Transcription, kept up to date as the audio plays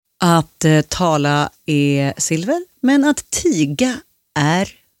Att tala är silver, men att tiga är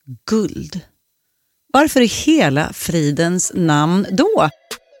guld. Varför i hela fridens namn då?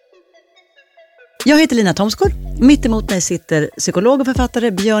 Jag heter Lina Thomsgård. Mitt emot mig sitter psykolog och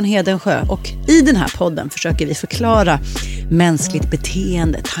författare Björn Hedensjö. Och i den här podden försöker vi förklara mänskligt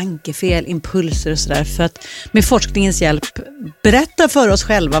beteende, tankefel, impulser och sådär. För att med forskningens hjälp berätta för oss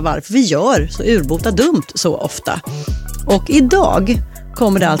själva varför vi gör så urbota dumt så ofta. Och idag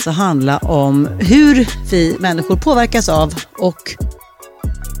kommer det alltså handla om hur vi människor påverkas av och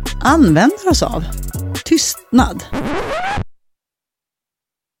använder oss av tystnad.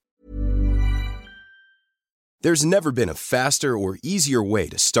 There's never been a faster or easier way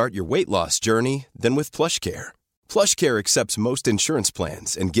to start your weight loss journey than with PlushCare. PlushCare accepts most insurance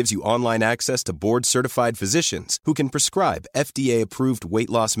plans and gives you online access to board-certified physicians who can prescribe FDA-approved weight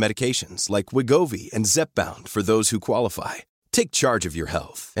loss medications like Wegovy and Zepbound for those who qualify. Take charge of your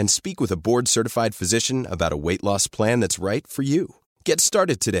health and speak with a board-certified physician about a weight loss plan that's right for you. Get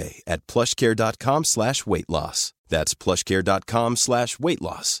started today at plushcare.com/weightloss. That's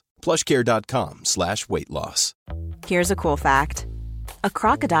plushcare.com/weightloss. plushcare.com/weightloss. Here's a cool fact. A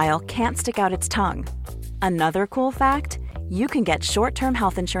crocodile can't stick out its tongue. Another cool fact, you can get short-term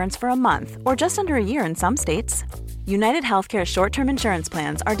health insurance for a month or just under a year in some states. United Healthcare short-term insurance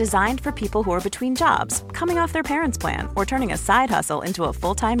plans are designed for people who are between jobs, coming off their parents' plan, or turning a side hustle into a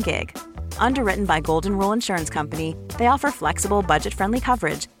full-time gig. Underwritten by Golden Rule Insurance Company, they offer flexible, budget-friendly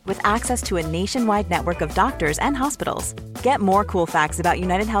coverage with access to a nationwide network of doctors and hospitals. Get more cool facts about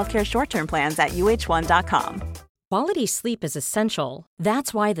United Healthcare short-term plans at uh1.com. Quality sleep is essential.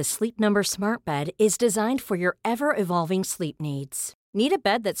 That's why the Sleep Number Smart Bed is designed for your ever-evolving sleep needs. Need a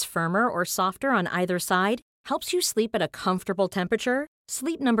bed that's firmer or softer on either side? Helps you sleep at a comfortable temperature?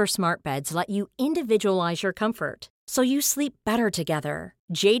 Sleep Number Smart Beds let you individualize your comfort, so you sleep better together.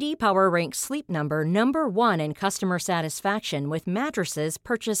 JD Power ranks Sleep Number #1 in customer satisfaction with mattresses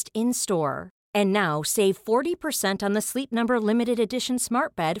purchased in-store. And now save 40% on the Sleep Number Limited Edition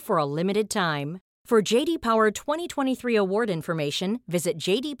Smart Bed for a limited time. For JD Power 2023 award information, visit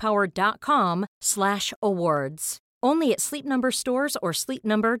jdpower.com/awards. Only at Sleep Number stores or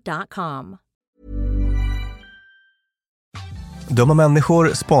sleepnumber.com. Dumma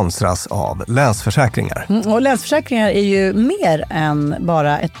människor sponsras av Länsförsäkringar. Och Länsförsäkringar är ju mer än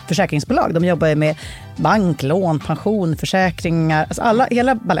bara ett försäkringsbolag. De jobbar ju med bank, lån, pension, försäkringar, alltså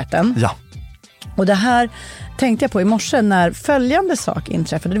hela balletten. Ja. Och det här tänkte jag på i morse när följande sak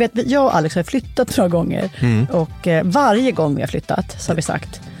inträffade. Du vet, jag och Alex har flyttat några gånger. Och varje gång vi har flyttat så har vi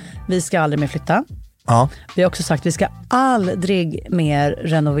sagt, vi ska aldrig mer flytta. Ja. Vi har också sagt, vi ska aldrig mer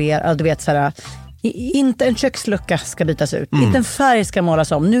renovera. Du vet, så här, inte en kökslucka ska bytas ut. Inte en färg ska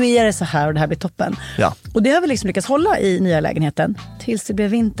målas om. Nu är det så här och det här blir toppen. Ja. Och det har vi liksom lyckats hålla i nya lägenheten tills det blev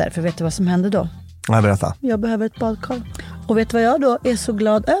vinter. För vet du vad som hände då? Nej, berätta. Jag behöver ett badkar. Och vet du vad jag då är så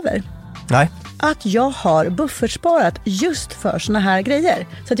glad över? Nej. Att jag har buffertsparat just för såna här grejer.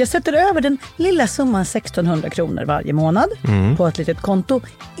 Så att jag sätter över den lilla summan 1600 kronor varje månad på ett litet konto.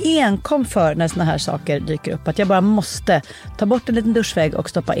 Enkom för när såna här saker dyker upp. Att jag bara måste ta bort en liten duschvägg och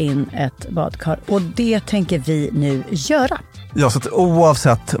stoppa in ett badkar. Och det tänker vi nu göra. Ja, så att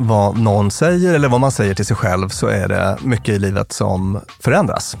oavsett vad någon säger eller vad man säger till sig själv så är det mycket i livet som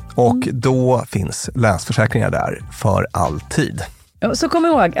förändras. Och då finns Länsförsäkringar där för alltid. Så kom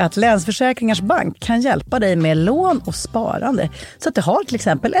ihåg att Länsförsäkringars bank kan hjälpa dig med lån och sparande så att du har till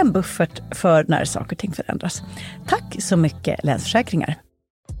exempel en buffert för när saker och ting förändras. Tack så mycket Länsförsäkringar.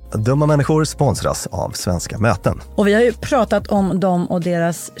 Dumma människor sponsras av Svenska Möten. Och vi har ju pratat om dem och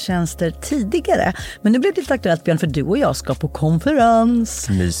deras tjänster tidigare. Men nu blir det lite aktuellt, Björn, för du och jag ska på konferens.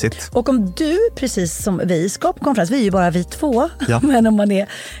 Mysigt. Och om du, precis som vi, ska på konferens, vi är ju bara vi två. Ja. Men om man är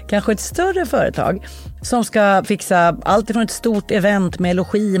kanske ett större företag som ska fixa allt ifrån ett stort event med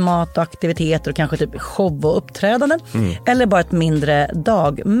logi, mat och aktiviteter och kanske typ show och uppträdanden. Eller bara ett mindre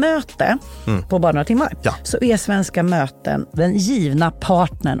dagmöte på bara några timmar. Ja. Så är Svenska Möten den givna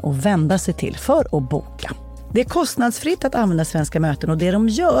partnern att vända sig till för att boka. Det är kostnadsfritt att använda Svenska Möten och det de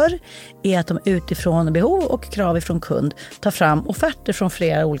gör är att de utifrån behov och krav ifrån kund tar fram offerter från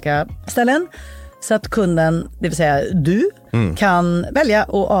flera olika ställen så att kunden, det vill säga du, kan välja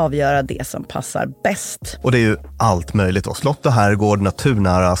och avgöra det som passar bäst. Och det är ju allt möjligt då. Slott och herrgård,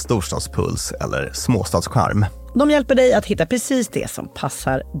 naturnära, storstadspuls eller småstadscharm. De hjälper dig att hitta precis det som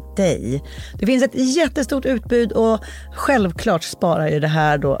passar dig. Det finns ett jättestort utbud och självklart sparar ju det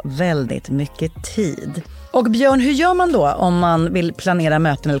här då väldigt mycket tid. Och Björn, hur gör man då om man vill planera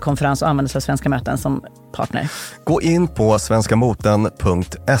möten eller konferens och använda sig av Svenska möten som partner? Gå in på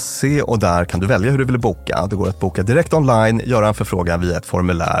svenskamoten.se och där kan du välja hur du vill boka. Det går att boka direkt online, göra en förfrågan via ett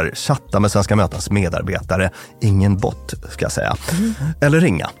formulär, chatta med Svenska mötens medarbetare, ingen bot ska jag säga, eller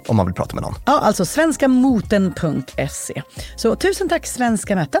ringa om man vill prata med någon. Ja, alltså svenskamoten.se. Så tusen tack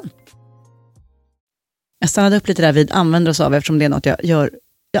Svenska möten. Jag stannade upp lite där vid använder oss av eftersom det är något jag gör.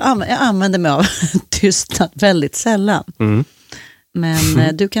 Jag använder mig av tystnad väldigt sällan.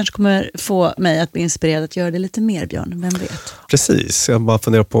 Men du kanske kommer få mig att bli inspirerad att göra det lite mer, Björn. Vem vet? Precis, jag bara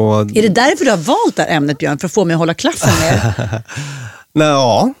funderar på... Är det därför du har valt det här ämnet, Björn? För att få mig att hålla klaffen med? Nej,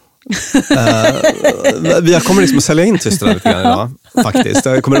 ja. Jag kommer liksom att sälja in tystnaden lite grann idag, faktiskt.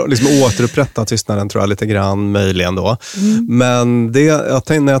 Jag kommer liksom återupprätta tystnaden, tror jag, lite grann, möjligen då. Men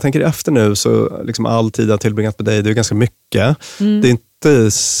när jag tänker efter nu så liksom all tid jag har tillbringat med dig, det är ganska mycket. Det är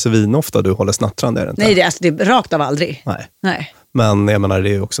inte svinofta du håller snattran, det är det inte. Nej, det är rakt av aldrig. Nej. Men jag menar, det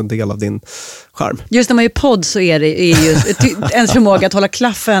är ju också en del av din charm. Just när man är podd så är ju ens förmåga att hålla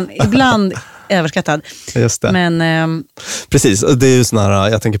klaffen ibland överskattad. Just det. Men, precis, det är ju sån här,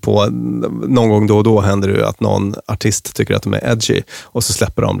 jag tänker på någon gång då och då händer det ju att någon artist tycker att de är edgy och så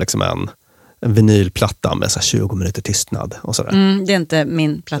släpper de liksom en vinylplatta med så här 20 minuter tystnad och sådär. Det är inte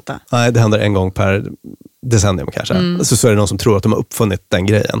min platta. Nej, det händer en gång per decennium kanske. Så är det någon som tror att de har uppfunnit den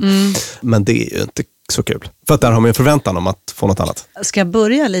grejen. Men det är ju inte så kul. För att där har man en förväntan om att få något annat. Ska jag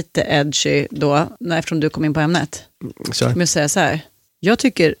börja lite edgy då, eftersom du kom in på ämnet? Kör. Men jag säga så här, jag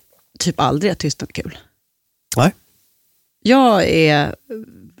tycker typ aldrig att tystnad är kul. Nej. Jag är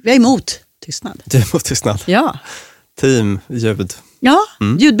emot tystnad. Du är emot tystnad. Ja. Team, ljud. Ja,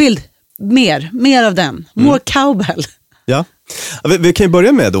 ljudbild. Mer av den. More cowbell. Ja. Vi kan ju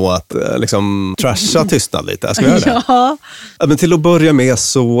börja med då att liksom trasha tystnad lite. Ska vi göra det? Ja. Men till att börja med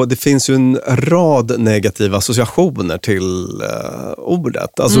så det finns ju en rad negativa associationer till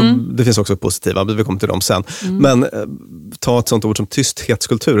ordet. Alltså det finns också positiva, men vi kommer till dem sen. Men ta ett sånt ord som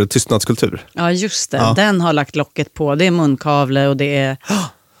tysthetskultur, tystnadskultur. Ja, just det. Ja. Den har lagt locket på. Det är munkavle och det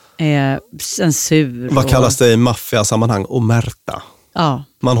är censur. Vad kallas det i maffiasammanhang? Omerta. Ja.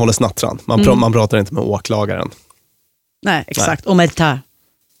 Man håller snattran. Man pratar inte med åklagaren. Nej, exakt. Omerta.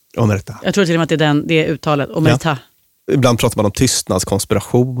 Jag tror till och med att det är det uttalet. Omerta. Ja. Ibland pratar man om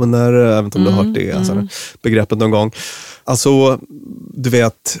tystnadskonspirationer. Jag vet inte om du har hört det begreppet någon gång. Alltså, du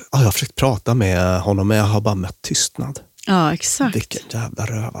vet, jag har försökt prata med honom men jag har bara mött tystnad. Ja, exakt. Vilken jävla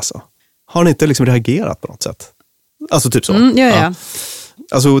röv alltså. Har ni inte liksom reagerat på något sätt? Alltså typ så. Ja.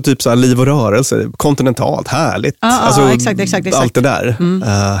 Alltså typ så här liv och rörelse, kontinentalt, härligt. Alltså, exakt. Allt det där.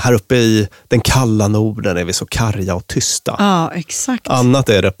 Här uppe i den kalla Norden är vi så karga och tysta. Ja, exakt. Annat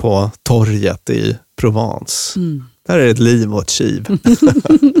är det på torget i Provence. Där är det ett liv och ett kiv.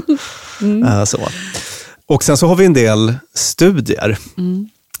 Så. Och sen så har vi en del studier.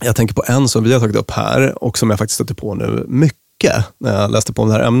 Jag tänker på en som vi har tagit upp här och som jag faktiskt stötte på nu mycket när jag läste på om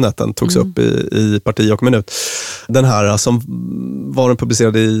det här ämnet. Den togs upp i Parti och Minut. Den här som var den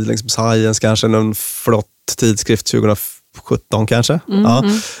publicerad i liksom Science, kanske en flott tidskrift 2017 kanske. Ja.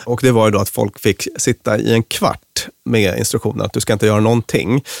 Och det var ju då att folk fick sitta i en kvart med instruktioner att du ska inte göra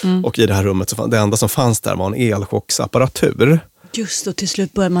någonting. Och i det här rummet, så det enda som fanns där var en elchocksapparatur. Just och till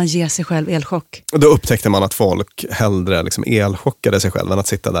slut började man ge sig själv elchock. Då upptäckte man att folk hellre liksom elchockade sig själv än att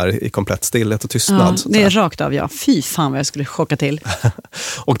sitta där i komplett stillhet och tystnad. Ja, det är rakt av, ja. Fy fan vad jag skulle chocka till.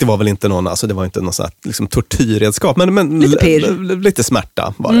 Och det var väl inte någon, alltså det var inte någon sån här, liksom, tortyrredskap, men lite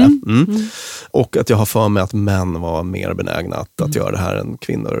smärta var det. Och att jag har för mig att män var mer benägna att göra det här än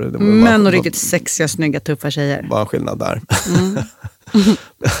kvinnor. Män och riktigt sexiga, snygga, tuffa tjejer. Var en skillnad där.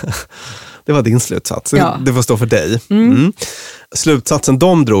 Det var din slutsats. Ja. Det får stå för dig. Slutsatsen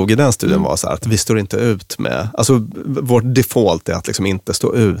de drog i den studien var så här att vi står inte ut med, alltså vårt default är att liksom inte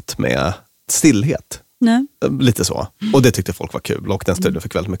stå ut med stillhet. Nej. Lite så. Och det tyckte folk var kul och den studien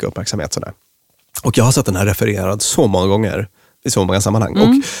fick väldigt mycket uppmärksamhet. Sådär. Och jag har sett den här refererad så många gånger i så många sammanhang.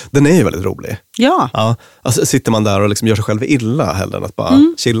 Och den är ju väldigt rolig. Ja. Alltså sitter man där och liksom gör sig själv illa hellre än att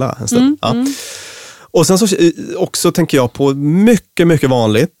bara chilla en stund. Och sen så också tänker jag på mycket, mycket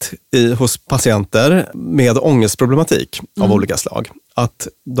vanligt hos patienter med ångestproblematik av olika slag. Att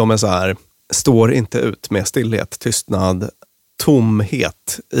de är så här, står inte ut med stillhet, tystnad,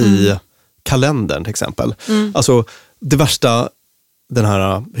 tomhet i kalendern till exempel. Alltså det värsta, den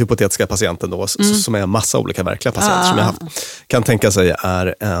här hypotetiska patienten då, som är en massa olika verkliga patienter som jag haft, kan tänka sig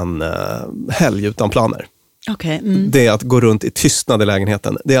är en helg utan planer. Okay. Det är att gå runt i tystnad i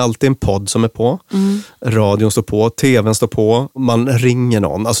lägenheten. Det är alltid en podd som är på. Radion står på, tvn står på. Man ringer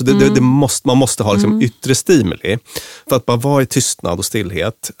någon. Alltså man måste ha liksom yttre stimuli. För att bara vara i tystnad och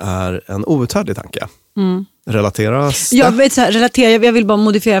stillhet är en outhärdlig tanke. Relateras det? Jag vill bara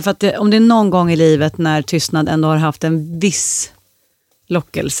modifiera för att om det är någon gång i livet när tystnad ändå har haft en viss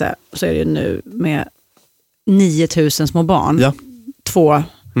lockelse, så är det nu med 9000 små barn. Ja. 2,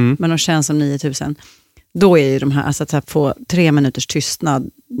 men de känns som 9000. Då är ju de här, alltså att få 3 minuters tystnad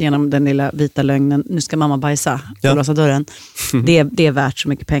genom den lilla vita lögnen, nu ska mamma bajsa och låsa dörren. Det är värt så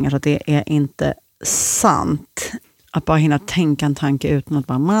mycket pengar så att det är inte sant. Att bara hinna tänka en tanke utan att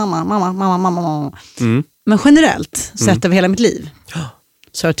bara mamma. Men generellt, sett över hela mitt liv,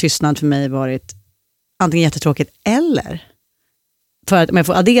 så har tystnad för mig varit antingen jättetråkigt eller, för att om jag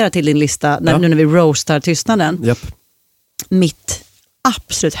får addera till din lista nu när vi roastar tystnaden, mitt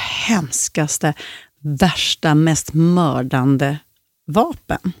absolut hemskaste, värsta, mest mördande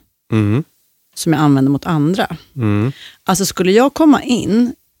vapen som jag använder mot andra. Alltså skulle jag komma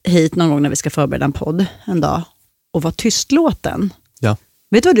in hit någon gång när vi ska förbereda en podd en dag och vara tystlåten,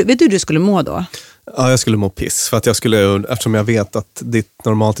 vet du hur du skulle må då? Ja, jag skulle må piss. För att eftersom jag vet att ditt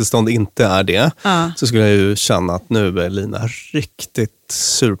normaltillstånd inte är det, så skulle jag ju känna att nu är Lina riktigt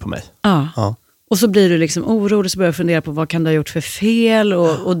sur på mig. Ja. Och så blir du liksom orolig, så börjar jag fundera på vad kan du ha gjort för fel.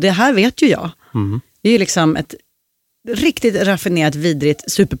 Och det här vet ju jag. Det är ju liksom ett riktigt raffinerat,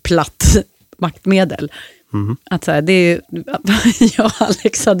 vidrigt, superplatt maktmedel. Att så här, det är ju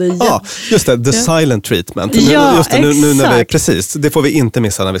Alex hade just det, the silent treatment. Ja, just det, nu när vi, precis, det får vi inte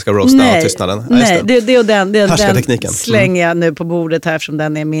missa när vi ska roasta tystnaden. Nej, det och den slänger jag nu på bordet här, eftersom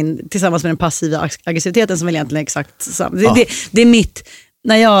den är min, tillsammans med den passiva aggressiviteten som väl egentligen är exakt samma. Det är mitt,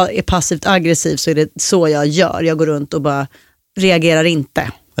 när jag är passivt aggressiv så är det så jag gör. Jag går runt och bara reagerar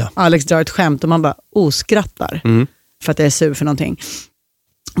inte. Alex drar ett skämt och man bara skrattar för att jag är sur för någonting.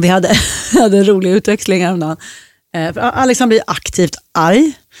 Vi hade en rolig utväxling häromdagen. Alex blir aktivt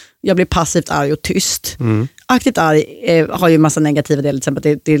arg. Jag blir passivt arg och tyst. Aktivt arg har ju massa negativa delar. Till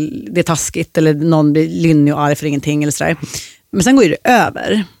exempel att det är taskigt. Eller någon blir lynnig och arg för ingenting. Eller sådär. Men sen går det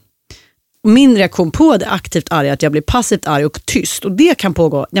över. Min reaktion på det aktivt arg är att jag blir passivt arg och tyst. Och det kan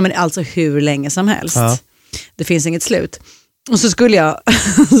pågå alltså hur länge som helst. Det finns inget slut. Och så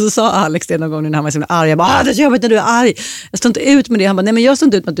så sa Alex det någon gång när han var så arg. Jag bara, det är så jobbigt när du är arg. Jag står inte ut med det. Han bara, nej men jag står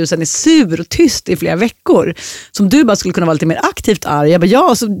inte ut med att du sen är sur och tyst i flera veckor. Som du bara skulle kunna vara lite mer aktivt arg. Jag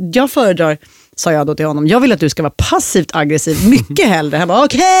bara, jag föredrar, sa jag då till honom, jag vill att du ska vara passivt aggressiv mycket hellre. Han bara,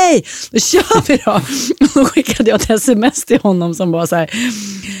 okej, då kör vi då. Och då skickade jag ett sms till honom som bara så här: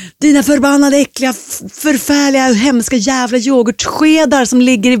 dina förbannade, äckliga, förfärliga, hemska jävla yoghurtskedar som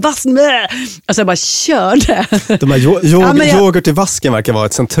ligger i vasken. Alltså jag bara körde. De här yoghurt i vasken verkar vara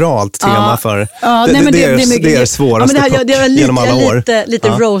ett centralt tema för det är svåraste genom alla år. Lite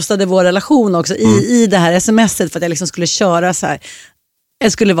roastade vår relation också i det här smset, för att jag liksom skulle köra så här.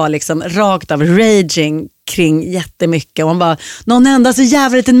 Jag skulle vara liksom rakt av raging kring jättemycket. Och man bara, någon enda så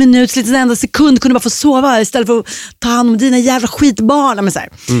jävla liten minut, liten enda sekund kunde bara få sova istället för att ta hand om dina jävla skitbarn. Men så här.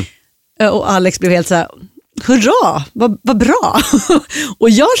 Och Alex blev helt så här, hurra, vad bra. Och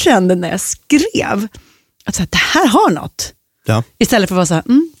jag kände när jag skrev att så här, det här har något. Istället för att vara så här,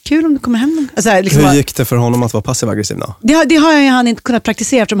 kul om du kommer hem. Alltså, liksom hur gick det för honom att vara passiv-aggressiv då? Det har han inte kunnat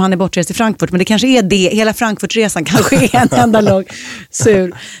praktisera eftersom han är bortrest i Frankfurt. Men det kanske är det, hela Frankfurtresan kanske är en enda lång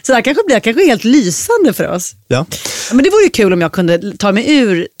sur. Så det kanske är helt lysande för oss. Ja. Men det vore ju kul om jag kunde ta mig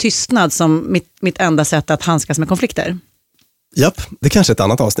ur tystnad som mitt enda sätt att handskas med konflikter. Japp, det är kanske är ett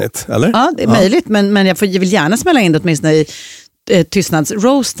annat avsnitt, eller? Ja, det är möjligt, men jag vill gärna smälla in det åtminstone i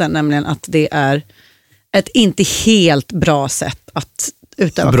tystnadsroasten, nämligen att det är ett inte helt bra sätt att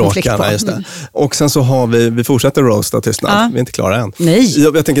utöva konflikt på. Just det. Och sen så har vi fortsätter roasta tystnad. Vi är inte klara än. Nej.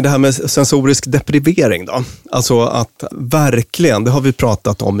 Jag tänker det här med sensorisk deprivering då. Alltså att verkligen, det har vi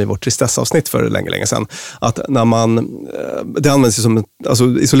pratat om i vårt tristessavsnitt för länge sedan. Att när det används som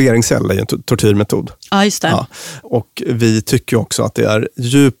isoleringscell är ju en tortyrmetod. Ja, just det. Ja. Och vi tycker också att det är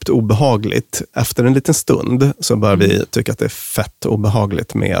djupt obehagligt. Efter en liten stund så börjar vi tycka att det är fett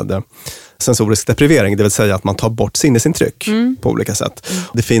obehagligt med sensorisk deprivering, det vill säga att man tar bort sinnesintryck på olika sätt.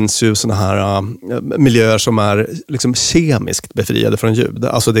 Det finns ju såna här miljöer som är liksom kemiskt befriade från ljud.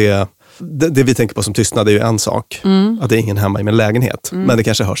 Alltså det vi tänker på som tystnad är ju en sak. Att det är ingen hemma i min lägenhet. Men det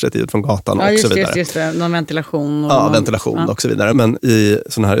kanske hörs ett ljud från gatan och så vidare. Just det. Någon ventilation. Ventilation och så vidare. Men i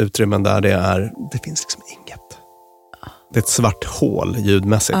såna här utrymmen där det finns liksom inget. Det är ett svart hål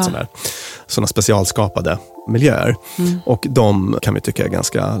ljudmässigt. Såna specialskapade miljöer. Och de kan vi tycka är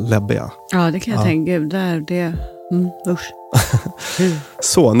ganska läbbiga. Ja, det kan jag tänka. Gud, usch.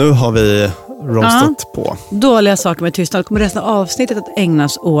 Så, nu har vi roastat på. Dåliga saker med tystnad. Kommer resten av avsnittet att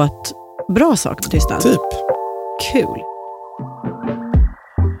ägnas åt bra saker med tystnad? Typ. Kul.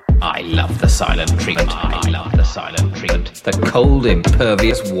 I love the silent treatment. I love the silent treatment. The cold,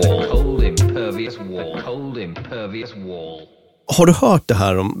 impervious wall. Cold, impervious wall. Cold, impervious wall. Har du hört det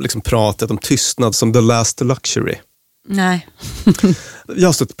här om liksom pratet om tystnad som the last luxury? Nej. Jag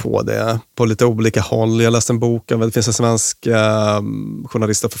har stött på det på lite olika håll. Jag läste en bok, det finns en svensk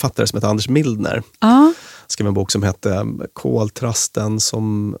journalist och författare som heter Anders Mildner. Ja. Skrev en bok som heter Koltrasten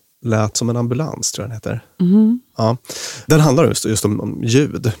som lät som en ambulans, tror jag den heter. Ja. Den handlar just om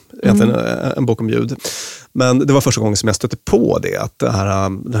ljud. Egentligen en bok om ljud. Men det var första gången som jag stötte på det. Att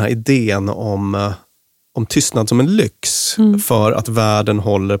den här idén om tystnad som en lyx för att världen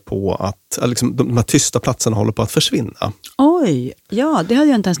håller på att, liksom, de här tysta platserna håller på att försvinna. Oj, ja, det hade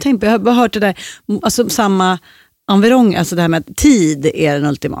jag inte ens tänkt på. Jag har bara hört det där, alltså samma environg, alltså det här med att tid är den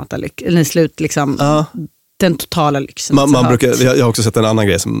ultimata eller slut, liksom, den totala lyxen. Man brukar, jag har också sett en annan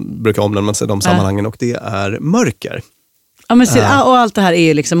grej som brukar omnämnas i de sammanhangen, och det är mörker. Ja, men och allt det här är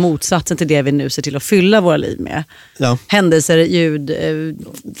ju liksom motsatsen till det vi nu ser till att fylla våra liv med. Ja. Händelser, ljud,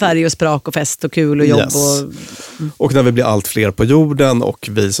 färg och sprak och fest och kul och jobb. Yes. Och när vi blir allt fler på jorden och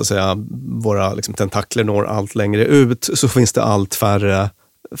vi, så att säga, våra liksom tentakler når allt längre ut, så finns det allt färre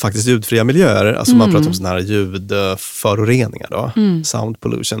faktiskt ljudfria miljöer. Alltså man pratar om sådana här ljudföroreningar då, sound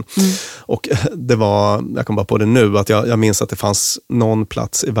pollution. Och det var, jag kom bara på det nu, att jag minns att det fanns någon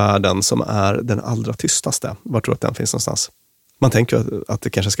plats i världen som är den allra tystaste. Var tror du att den finns någonstans? Man tänker att det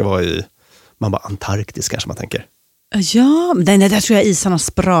kanske ska vara i, man bara Antarktis kanske man tänker. Ja, men där tror jag isarna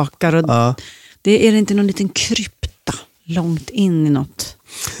sprakar och det är inte någon liten krypta långt in i något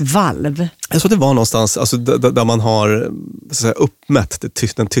valv. Jag tror att det var någonstans alltså, där man har så att säga, uppmätt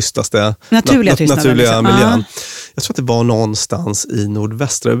den tystaste naturliga miljön. Jag tror att det var någonstans i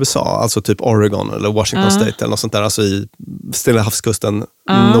nordvästra USA, alltså typ Oregon eller Washington State eller något sånt där, alltså i Stilla havskusten,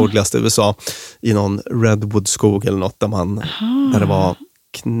 nordligaste USA, i någon redwoodskog eller något där det var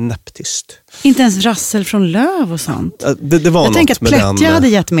knäpptyst. Inte ens rassel från löv och sånt. Det var jag tänker att plättja hade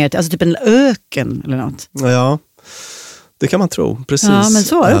gett mer, alltså typ en öken eller något. Ja. Det kan man tro, precis. Ja, men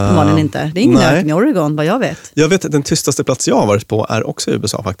så är det uppenbarligen inte. Det är ingen öken i Oregon, vad jag vet. Jag vet att den tystaste plats jag har varit på är också i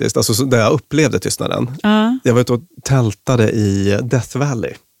USA faktiskt. Alltså där jag upplevde tystnaden. Jag var ute och tältade i Death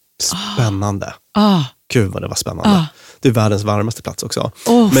Valley. Spännande. Gud vad det var spännande. Det är världens varmaste plats också.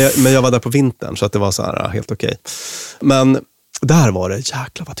 Men jag var där på vintern så att det var så här helt okej. Men där var det,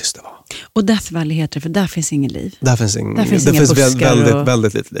 jäklar vad tyst det var. Och Death Valley heter det, för där finns ingen liv. Det finns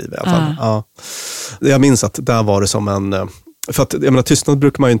väldigt lite liv i alla fall. Ja. Jag minns att där var det som en... För att, jag menar, tystnad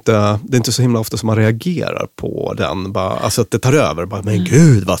brukar man ju inte... Det är inte så himla ofta som man reagerar på den. Bara, alltså att det tar över. Bara, men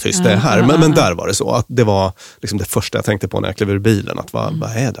gud vad tyst det är här. Men där var det så. Att det var liksom det första jag tänkte på när jag klev ur bilen. Att vad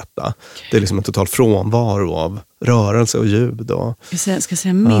är detta? Det är liksom en total frånvaro av rörelse och ljud. Och, ska jag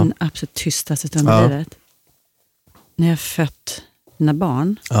säga min absolut tystaste stund i livet? När jag fött mina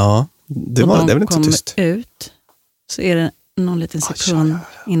barn. Ja, det är väl inte så tyst. Och de kommer ut, så är det någon liten sekund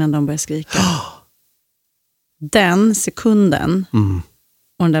innan de börjar skrika. Den sekunden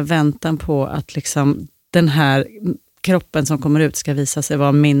och den där väntan på att liksom den här kroppen som kommer ut ska visa sig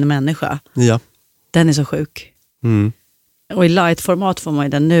vara min människa. Ja. Den är så sjuk. Och i light-format får man ju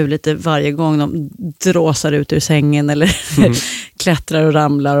den nu lite varje gång de dråsar ut ur sängen eller klättrar och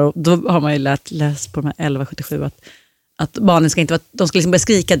ramlar. Och då har man ju läst på de här 1177 att barnen ska inte vara, de ska liksom börja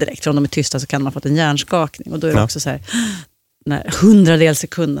skrika direkt, för om de är tysta så kan man ha fått en hjärnskakning. Och då är det också så här, 100-del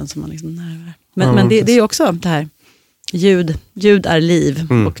sekunden som man liksom närvar. Men det är ju också det här, ljud är liv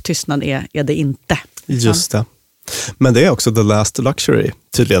och tystnad är det inte. Liksom. Just det. Men det är också the last luxury,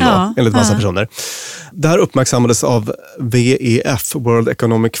 tydligen då, enligt massa personer. Det här uppmärksammades av WEF, World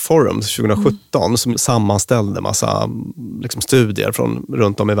Economic Forum, 2017, som sammanställde massa liksom, studier från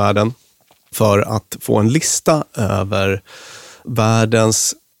runt om i världen för att få en lista över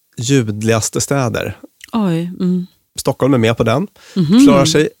världens ljudligaste städer. Stockholm är med på den. Klarar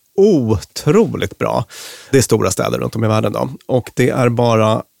sig otroligt bra. Det är stora städer runt om i världen då. Och det är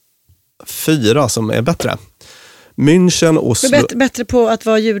bara 4 som är bättre. München, Oslo... Bättre på att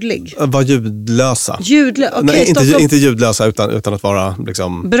vara ljudlig? Vara ljudlösa. Okay, inte ljudlösa utan att vara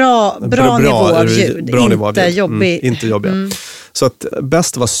liksom... Bra nivå av ljud. Inte jobbig. Inte jobbiga. Så att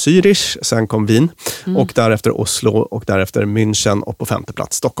bäst var Zürich, sen kom Wien. Och därefter Oslo och därefter München och på 5:e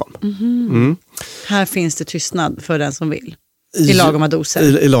plats Stockholm. Här finns det tystnad för den som vill. I lagoma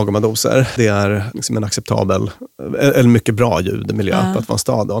doser. I lagoma doser. Det är liksom en acceptabel, eller mycket bra ljudmiljö på att vara en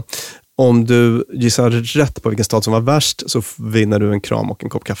stad då. Om du gissar rätt på vilken stad som var värst så vinner du en kram och en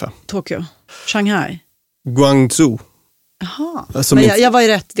kopp kaffe. Tokyo. Shanghai. Guangzhou. Jaha, men jag var i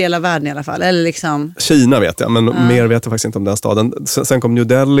rätt del av världen i alla fall. Eller liksom... Kina vet jag, men mer vet jag faktiskt inte om den staden. Sen kom New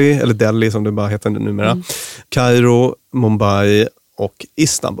Delhi, eller Delhi som det bara heter numera. Kairo, Mumbai och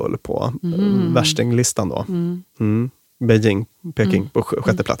Istanbul på värstinglistan då. Beijing, Peking på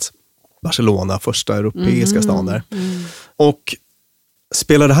sjätte plats. Barcelona, första europeiska stan där. Och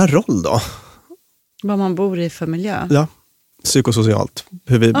spelar det här roll då? Vad man bor i för miljö? Ja, psykosocialt.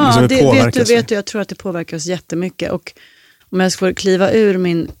 Hur vi liksom påverkas. Vet du, jag tror att det påverkar oss jättemycket. Och om jag ska kliva ur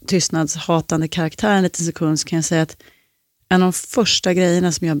min tystnadshatande karaktär en liten sekund så kan jag säga att en av de första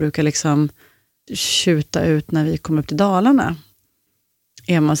grejerna som jag brukar liksom tjuta ut när vi kommer upp till Dalarna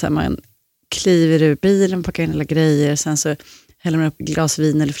är man kliver ur bilen, packar in alla grejer, sen så häller man upp ett glas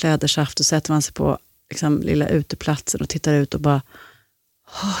vin eller flädersaft och sätter man sig på liksom lilla uteplatsen och tittar ut och bara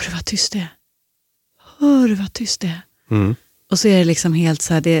hör du vad tyst det är? Hör du vad tyst det är? Och så är det liksom helt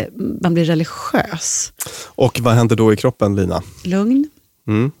så här, man blir religiös. Och vad händer då i kroppen, Lina? Lugn.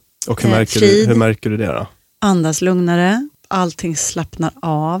 Och hur märker du det då? Andas lugnare, allting slappnar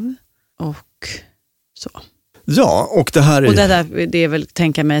av och så. Ja, och det här är... Och det är väl,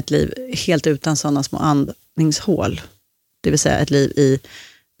 tänka mig, ett liv helt utan sådana små andningshål. Det vill säga ett liv i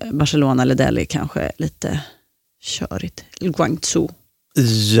Barcelona eller Delhi kanske lite körigt. Guangzhou.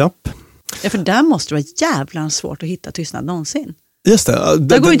 Japp. Ja, för där måste det vara jävla svårt att hitta tystnad någonsin. Just det.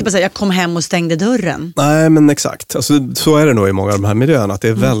 Det går inte bara att säga, jag kom hem och stängde dörren. Nej, men exakt. Alltså, så är det nog i många av de här miljöerna. Att det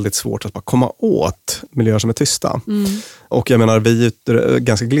är väldigt svårt att bara komma åt miljöer som är tysta. Och jag menar, vi är ett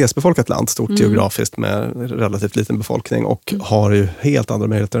ganska glesbefolkat land, stort geografiskt med relativt liten befolkning. Och har ju helt andra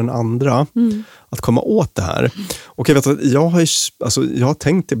möjligheter än andra att komma åt det här. Och jag vet att jag har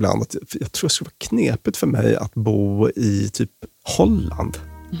tänkt ibland att jag tror det skulle vara knepigt för mig att bo i typ Holland.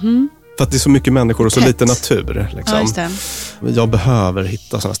 För att det är så mycket människor och så lite natur. Liksom. Ja, just det. Jag behöver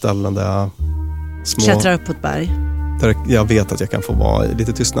hitta sådana ställen där jag klättrar upp på ett berg. Där jag vet att jag kan få vara i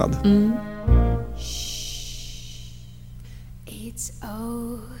lite tystnad. It's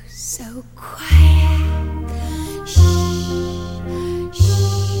oh so quiet.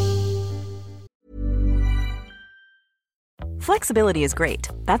 Flexibility is great.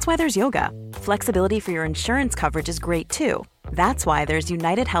 That's why there's yoga. Flexibility for your insurance coverage is great too. That's why there's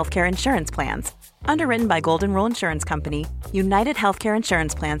United Healthcare Insurance Plans. Underwritten by Golden Rule Insurance Company, United Healthcare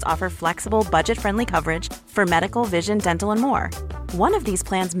Insurance Plans offer flexible, budget-friendly coverage for medical, vision, dental, and more. One of these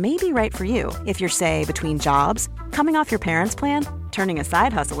plans may be right for you if you're, say, between jobs, coming off your parents' plan, turning a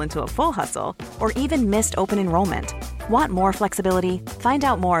side hustle into a full hustle, or even missed open enrollment. Want more flexibility? Find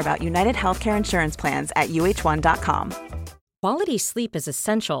out more about United Healthcare Insurance Plans at uh1.com. Quality sleep is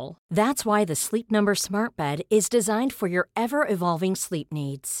essential. That's why the Sleep Number Smart Bed is designed for your ever-evolving sleep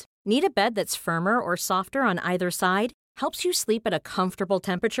needs. Need a bed that's firmer or softer on either side? Helps you sleep at a comfortable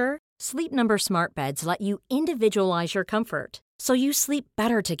temperature? Sleep Number Smart Beds let you individualize your comfort, so you sleep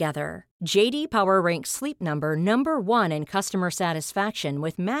better together. JD Power ranks Sleep Number #1 in customer satisfaction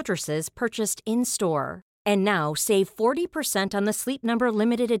with mattresses purchased in-store. And now, save 40% on the Sleep Number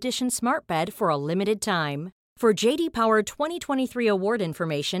Limited Edition Smart Bed for a limited time. For JD Power 2023 award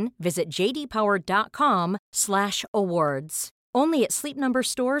information, visit jdpower.com/awards. Only at Sleep Number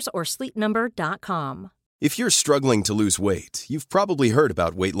stores or sleepnumber.com. If you're struggling to lose weight, you've probably heard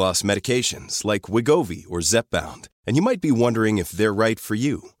about weight loss medications like Wegovy or Zepbound, and you might be wondering if they're right for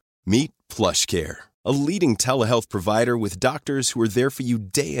you. Meet PlushCare, a leading telehealth provider with doctors who are there for you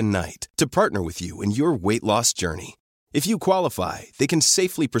day and night to partner with you in your weight loss journey. If you qualify, they can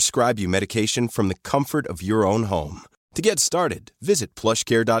safely prescribe you medication from the comfort of your own home. To get started, visit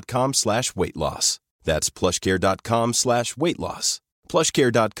plushcare.com/weightloss. That's plushcare.com/weightloss.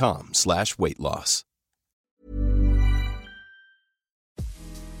 plushcare.com/weightloss.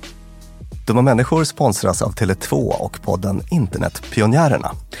 Dumma människor sponsras av Tele2 och podden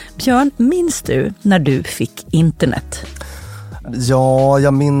Internetpionjärerna. Björn, minns du när du fick internet? Ja,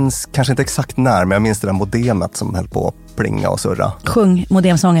 jag minns kanske inte exakt när, men jag minns det där modemet som höll på att plinga och surra. Sjung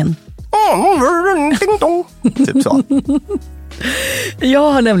modemsången. Typ så.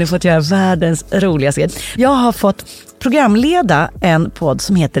 Jag har nämligen fått göra världens roligaste. Jag har fått programleda en podd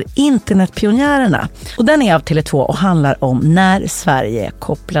som heter Internetpionjärerna. Och den är av Tele2 och handlar om när Sverige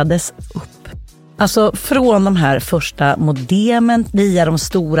kopplades upp. Alltså från de här första modemen via de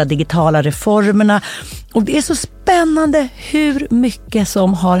stora digitala reformerna. Och det är så spännande hur mycket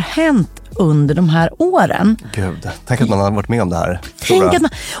som har hänt under de här åren. Gud, tänk att man har varit med om det här.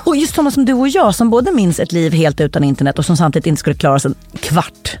 Och just sådana som du och jag som både minns ett liv helt utan internet och som samtidigt inte skulle klara sig en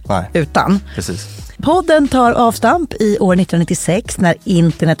kvart utan. Precis. Podden tar avstamp i år 1996 när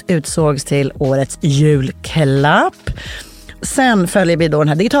internet utsågs till årets julklapp. Sen följer vi då den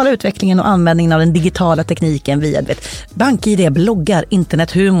här digitala utvecklingen och användningen av den digitala tekniken via BankID, bloggar,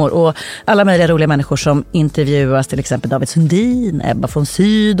 internethumor och alla möjliga roliga människor som intervjuas, till exempel David Sundin, Ebba von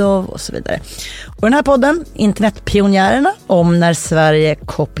Sydow och så vidare. Och den här podden, Internetpionjärerna, om när Sverige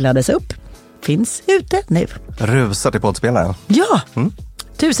kopplades upp, finns ute nu. Rusar till poddspelaren. Ja,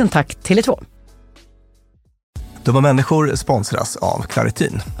 tusen tack Tele2. Dumma människor sponsras av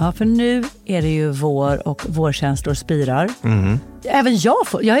Claritin. Ja, för nu är det ju vår och vårkänslor spirar. Även jag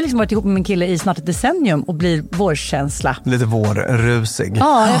har liksom varit ihop med min kille i snart ett decennium och blir vårkänsla. Lite vårrusig.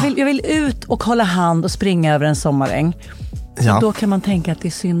 Ja, jag vill ut och hålla hand och springa över en sommaräng. Ja. Då kan man tänka att det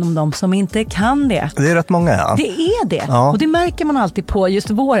är synd om dem som inte kan det. Det är rätt många, ja. Det är det. Ja. Och det märker man alltid på just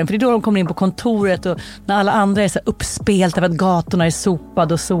våren. För det är då de kommer in på kontoret och när alla andra är så uppspelt av att gatorna är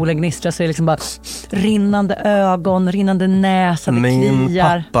sopade och solen gnistrar, så är det liksom bara rinnande ögon, rinnande näsa, det Min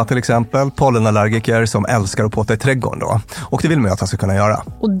kliar. pappa till exempel, pollenallergiker som älskar att påta i trädgården då. Och det vill man ju att han ska kunna göra.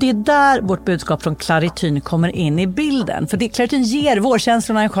 Och det är där vårt budskap från Claritin kommer in i bilden. För Claritin ger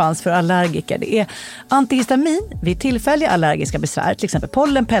vårkänslorna en chans för allergiker. Det är antihistamin vid tillfälliga allergiska besvär, till exempel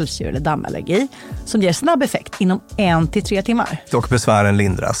pollen, pälsdjur eller dammallergi, som ger snabb effekt inom 1-3 timmar. Och besvären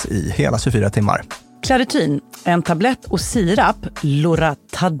lindras i hela 24 timmar. Claritin, en tablett och sirap,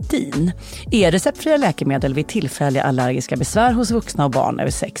 Loratadin, är receptfria läkemedel vid tillfälliga allergiska besvär hos vuxna och barn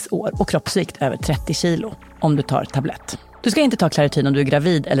över 6 år och kroppsvikt över 30 kilo om du tar tablett. Du ska inte ta Claritin om du är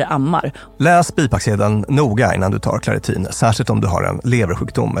gravid eller ammar. Läs bipacksedeln noga innan du tar Claritin, särskilt om du har en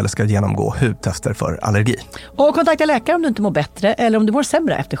leversjukdom eller ska genomgå hudtester för allergi. Och kontakta läkare om du inte mår bättre eller om du mår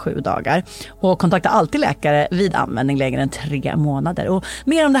sämre efter 7 dagar. Och kontakta alltid läkare vid användning längre än 3 månader. Och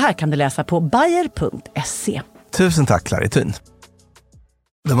mer om det här kan du läsa på bayer.se. Tusen tack Claritin.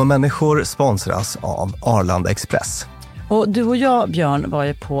 Dumma människor sponsras av Arlanda Express. Och du och jag, Björn, var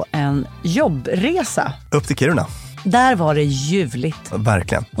ju på en jobbresa. Upp till Kiruna. Där var det ljuvligt.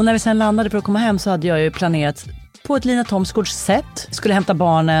 Verkligen. Och när vi sen landade för att komma hem så hade jag ju planerat på ett Lina Thomsgårds sätt. Skulle hämta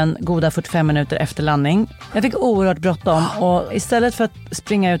barnen goda 45 minuter efter landning. Jag fick oerhört bråttom och istället för att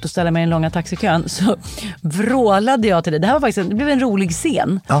springa ut och ställa mig i den långa taxikön så vrålade jag till det. Det här var faktiskt det blev en rolig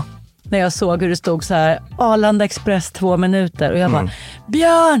scen. Ja. När jag såg hur det stod så här Arlanda Express 2 minuter och jag bara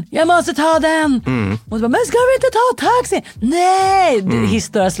Björn, jag måste ta den. Och så bara, men ska vi inte ta taxi? Nej,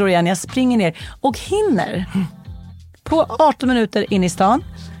 historia slår igen. Jag springer ner och hinner på 18 minuter in i stan,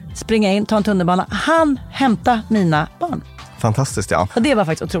 springa in, ta en tunnelbana, hämta mina barn. Fantastiskt, ja. Och det var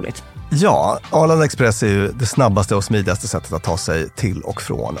faktiskt otroligt. Ja, Arlanda Express är ju det snabbaste och smidigaste sättet att ta sig till och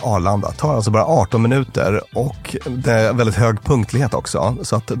från Arlanda. Det tar alltså bara 18 minuter och det är väldigt hög punktlighet också,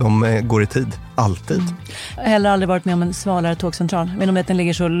 så att de går i tid, alltid. Jag har heller aldrig varit med om en svalare tågcentral. Jag vet inte om att den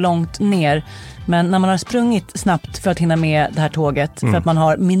ligger så långt ner, men när man har sprungit snabbt för att hinna med det här tåget, för att man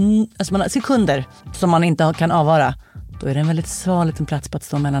har, man har sekunder som man inte kan avvara, då är det en väldigt sval liten plats på att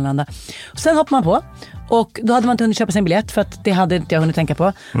stå mellanlanda. Och sen hoppar man på och då hade man inte hunnit köpa sin biljett för att det hade inte jag hunnit tänka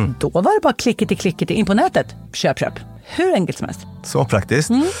på. Då var det bara klickety in på nätet. Köp. Hur enkelt som helst. Så praktiskt.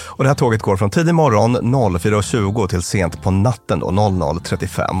 Och det här tåget går från tidig morgon 04.20 till sent på natten då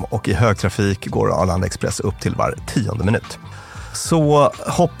 00.35 och i högtrafik går Arlanda Express upp till var 10:e minut. Så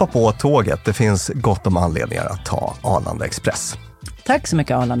hoppa på tåget. Det finns gott om anledningar att ta Arlanda Express. Tack så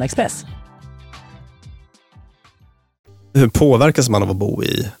mycket Arlanda Express. Hur påverkas man av att bo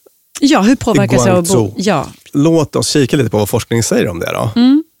i Ja, hur påverkas jag av att bo? Ja. Låt oss kika lite på vad forskning säger om det då.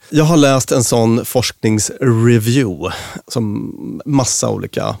 Jag har läst en sån forskningsreview som massa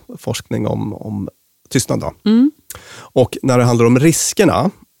olika forskning om tystnad då. Och när det handlar om riskerna,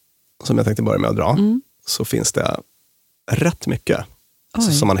 som jag tänkte börja med att dra, så finns det rätt mycket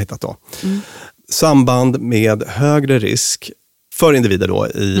som man har hittat då. Samband med högre risk för individer då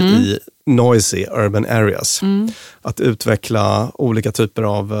i noisy urban areas. Att utveckla olika typer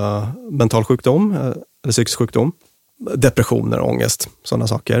av mental sjukdom eller psykisk sjukdom. Depressioner, ångest, sådana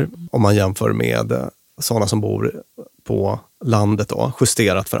saker. Om man jämför med sådana som bor på landet då,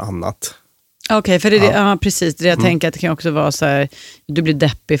 justerat för annat. Okej, för det är ja, precis. Det jag tänker att det kan också vara så här, du blir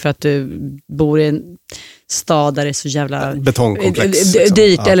deppig för att du bor i en stad där det är så jävla betongkomplex,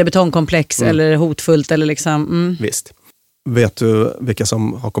 dyrt eller betongkomplex eller hotfullt eller liksom. Visst. Vet du vilka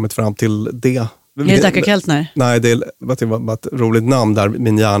som har kommit fram till det? Är det Dacker Keltner? Nej, det var ett roligt namn där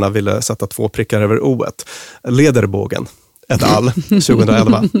min hjärna ville sätta 2 prickar över o-et. Lederbågen, ett all,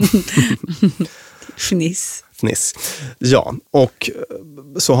 2011. Fniss. Ja, och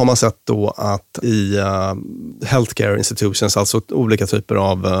så har man sett då att i healthcare institutions, alltså olika typer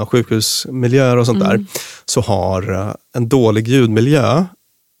av sjukhusmiljöer och sånt där, så har en dålig ljudmiljö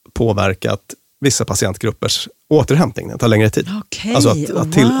påverkat vissa patientgruppers återhämtning. Det tar längre tid. Okay. Alltså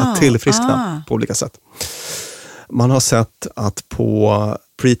att tillfriskna på olika sätt. Man har sett att på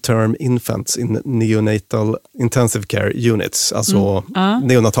preterm infants in neonatal intensive care units, alltså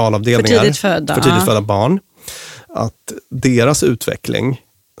neonatalavdelningar för tidigt födda barn, att deras utveckling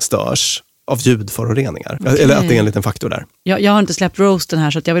störs av ljudföroreningar. Okay. Eller att det är en liten faktor där. Jag har inte släppt roasten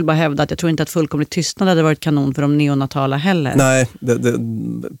här, så att jag vill bara hävda att jag tror inte att fullkomligt tystnad hade varit kanon för de neonatala heller. Nej,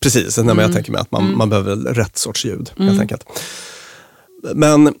 precis. Men jag tänker mig att man behöver rätt sorts ljud, helt enkelt.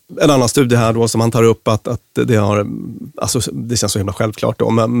 Men en annan studie här då som man tar upp att det har, alltså det känns så himla självklart då,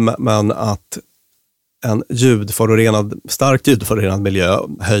 men att en starkt ljudförorenad miljö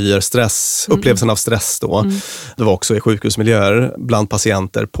höjer stress, upplevelsen av stress då. Det var också i sjukhusmiljöer bland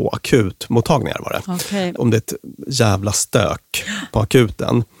patienter på akutmottagningar var det. Okay. Om det är ett jävla stök på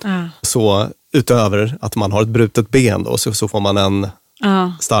akuten, så utöver att man har ett brutet ben då, så får man en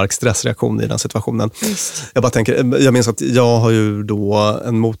stark stressreaktion i den situationen. Just. Jag minns att jag har ju då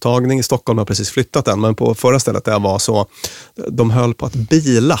en mottagning i Stockholm, jag har precis flyttat den, men på förra stället där jag var så, de höll på att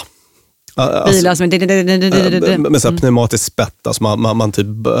bila. Bilar som med så här pneumatiskt spett, alltså man typ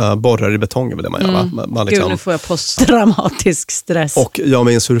borrar i betong över det man gör. Man liksom, Gud, nu får jag posttraumatisk stress. Och jag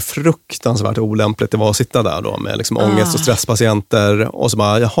minns hur fruktansvärt olämpligt det var att sitta där då med liksom ångest och stresspatienter, och så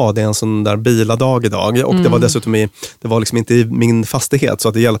bara, jaha, det är en sån där biladag idag, och det var dessutom det var liksom inte i min fastighet, så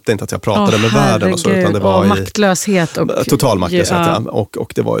att det hjälpte inte att jag pratade med världen och så, utan det var maktlöshet och total maktlöshet,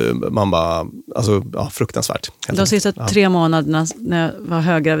 och det var ju, man bara, alltså, fruktansvärt. De sista 3 månaderna när jag var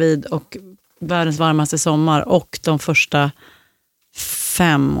höggravid och världens varmaste sommar, och de första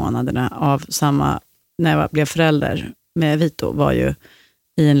 5 månaderna av när jag blev förälder med Vito, var ju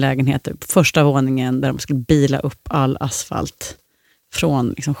i en lägenhet på första våningen där de skulle bila upp all asfalt från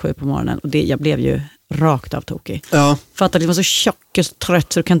liksom 7 på morgonen, och jag blev ju rakt av tokig. För att det var så tjock och så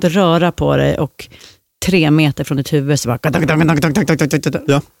trött så du kan inte röra på dig, och 3 meter från ditt huvud så bara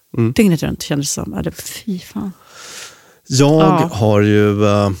dygnet runt kändes det som. Fy fan. Jag har ju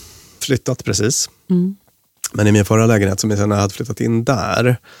flyttat precis. Men i min förra lägenhet, som när jag hade flyttat in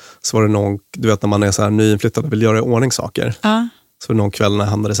där, så var det någon, du vet när man är så här nyinflyttad och vill göra i ordning saker. Så var det någon kväll när jag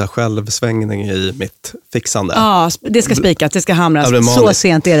hamnade så här självsvängning i mitt fixande. Det ska spikas, det ska hamras. Så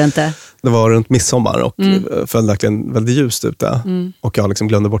sent är det inte. Det var runt midsommar och föll verkligen väldigt ljust ute. Och jag liksom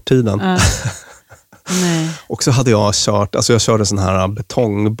glömde bort tiden. Nej. Och så hade jag jag körde sån här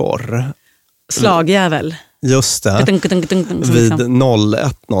betongborr. Slagjävel. Just det. Vid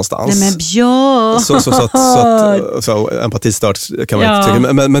 01 någonstans. Nej men Björn! Så empatistört kan man inte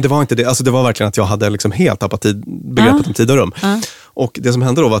tycka. Men det var inte det. Alltså det var verkligen att jag hade liksom helt tappat begreppet om tid och rum. Och det som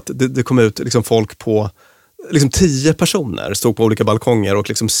hände då var att det kom ut liksom folk på liksom 10 personer stod på olika balkonger och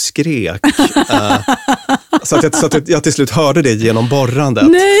liksom skrek. Så att jag till slut hörde det genom borrandet.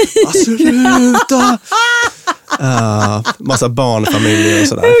 Nej! Sluta! Massa barnfamiljer och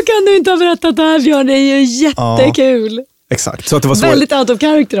sådär. Hur kan du inte ha berättat det här, Björn? Det är ju jättekul. Exakt. Så att det var väldigt out of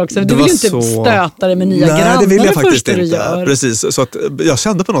character också. Du vill ju inte stöta dig med nya grannar. Nej, det vill jag faktiskt inte. Precis. Så att jag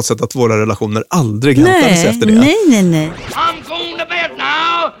kände på något sätt att våra relationer aldrig hämtades efter det. Nej. I'm going to bed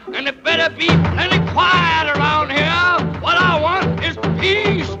now, and it better be plenty quiet around here. What I want is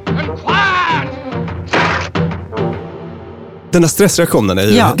peace and quiet. Den här stressreaktionen är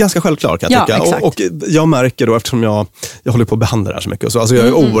ju ganska självklar, kan jag tycka. Och jag märker då, eftersom jag håller på att behandla det här så mycket. Och så, alltså jag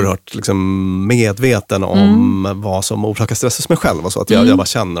är oerhört liksom, medveten om vad som orsakar stress hos mig själv. Och så att jag bara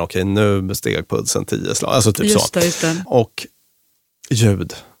känner, okej, nu steg pulsen 10 slag. Alltså typ just så. Just det. Och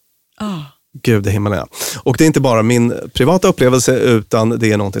ljud. Gud i himmelen. Och det är inte bara min privata upplevelse, utan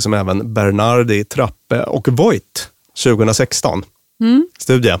det är någonting som även Bernardi, Trappe och Voigt 2016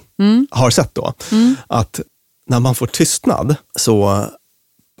 studie har sett då. Att när man får tystnad så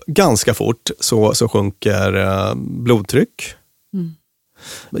ganska fort så sjunker blodtryck,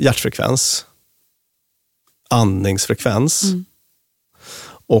 hjärtfrekvens, andningsfrekvens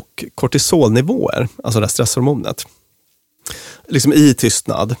och kortisolnivåer, alltså det stresshormonet. Liksom i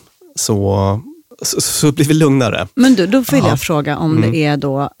tystnad så blir vi lugnare. Men då vill jag fråga om det är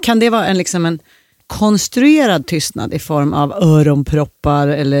då, kan det vara en konstruerad tystnad i form av öronproppar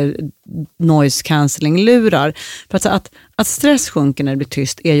eller noise cancelling-lurar? För att stress sjunker när det blir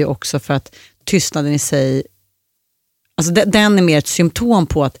tyst är ju också för att tystnaden i sig, alltså den är mer ett symptom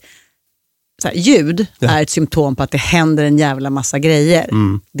på att ljud är ett symptom på att det händer en jävla massa grejer.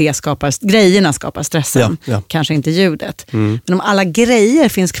 Grejerna skapar stressen, kanske inte ljudet. Men om alla grejer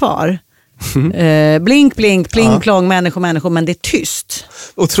finns kvar, blink, blink, pling, plong, människor, men det är tyst.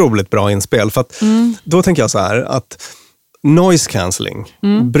 Otroligt bra inspel, för att då tänker jag så här att noise cancelling,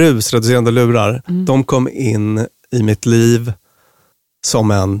 brusreducerande lurar, de kom in i mitt liv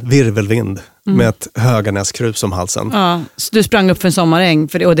som en virvelvind med ett Höganäskrus om halsen. Ja, så du sprang upp för en sommaräng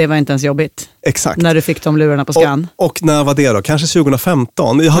och det var inte ens jobbigt? Exakt. När du fick de lurarna på skan? Och när var det då? Kanske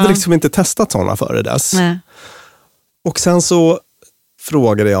 2015. Jag hade liksom inte testat sådana före dess. Nej. Och sen så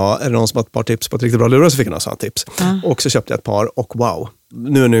frågade jag, är det någon som har ett par tips på ett riktigt bra lurar, så fick jag några sådana tips. Och så köpte jag ett par och wow.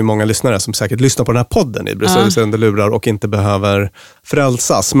 Nu är det ju många lyssnare som säkert lyssnar på den här podden i brusreducerande lurar och inte behöver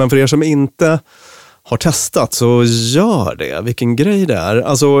frälsas. Men för er som inte har testat, så gör det. Vilken grej det är.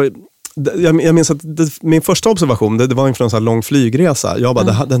 Alltså, jag minns att min första observation, det var inför en sån här lång flygresa. Jag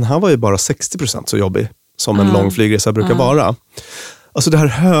bara, den här var ju bara 60% så jobbig som en lång flygresa brukar vara. Alltså det här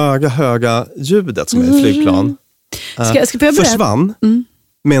höga ljudet som är i flygplan försvann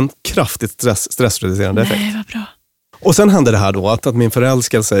med en kraftigt stressreducerande effekt. Nej, vad bra. Och sen hände det här då att min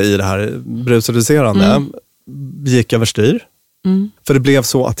förälskelse i det här brusreducerande gick överstyr. För det blev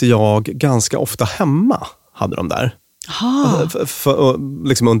så att jag ganska ofta hemma hade de där.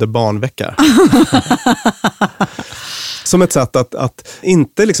 Liksom under barnvecka. Som ett sätt att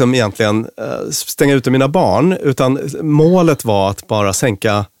inte liksom egentligen stänga ute mina barn, utan målet var att bara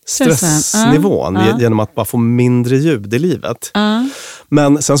sänka stressnivån genom att bara få mindre ljud i livet.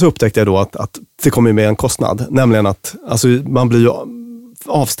 Men sen så upptäckte jag då att det kommer med en kostnad, nämligen att alltså, man blir ju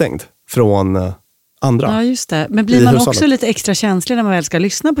avstängd från andra. Ja, just det. Men blir man också lite extra känslig när man väl ska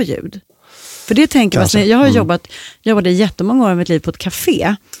lyssna på ljud? För det tänker jag har jobbade jättemånga år i mitt liv på ett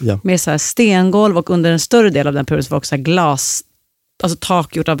café med så här stengolv, och under en större del av den perioden var också glas, alltså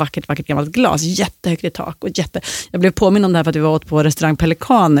tak gjort av vackert gammalt glas, jättehögt i tak och jag blev påminn om det här för att vi var åt på restaurang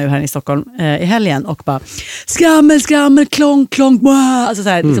Pelikan nu här i Stockholm i helgen och bara skrammel, klonk, alltså så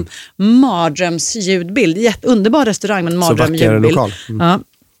här liksom mardrömsljudbild, underbar restaurang men mardrömsljudbild. Ja.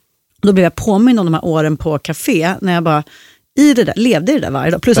 Då blev jag påminn om de här åren på café när jag bara levde i det där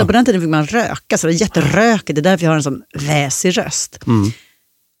varje dag. Plus att på den tiden fick man röka, så det var jätterökigt. Det är därför jag har en sån väsig röst.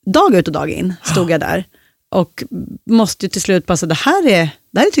 Dag ut och dag in stod jag där och måste ju till slut passa, det här är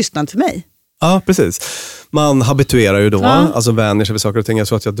tystnad för mig. Ja, precis. Man habituerar ju då, alltså vänjer sig vid saker och ting. Jag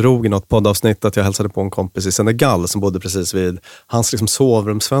tror att jag drog i något poddavsnitt att jag hälsade på en kompis i Senegal som bodde precis vid hans liksom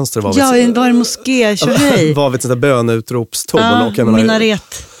sovrumsfönster. Var en moské, var vid ett sånt där böneutropstorn.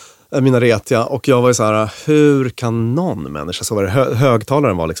 Minaret, ja. Och jag var ju så här, hur kan någon människa, så var det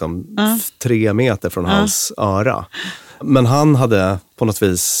högtalaren var liksom 3 meter från hans öra. Men han hade på något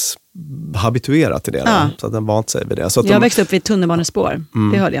vis habituerat till det. Så att den vant sig vid det. Så att jag växte upp vid tunnelbanespår,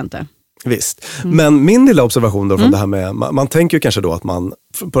 det hörde jag inte. Visst. Men min lilla observation då från det här med, man tänker ju kanske då att man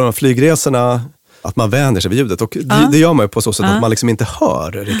på de här flygresorna, att man vänjer sig vid ljudet. Och det gör man ju på så sätt att man liksom inte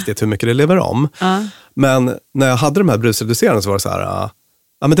hör riktigt hur mycket det lever om. Men när jag hade de här brusreducerande så var det så här,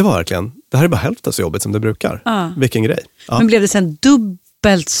 ja men det var verkligen, det här är bara hälften så jobbigt som det brukar. Vilken grej. Men blev det sen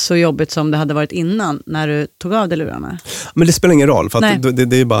dubbelt så jobbigt som det hade varit innan när du tog av det lurarna? Men det spelar ingen roll, för att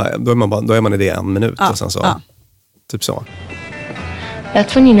det är bara, då är man i det 1 minut och sen så, typ så.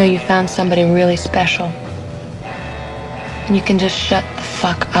 That's when you know you found somebody really special. And you can just shut the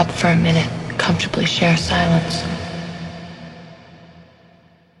fuck up for a minute, comfortably share silence.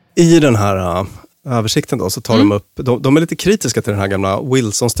 I den här översikten då så tar de upp, de är lite kritiska till den här gamla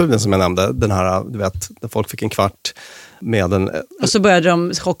Wilson-studien som jag nämnde, den här, du vet, där folk fick en kvart med en... Och så började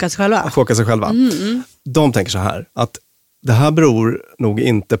de chocka sig själva. De tänker så här, att det här beror nog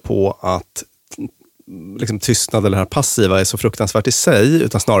inte på att liksom tystnad eller det här passiva är så fruktansvärt i sig,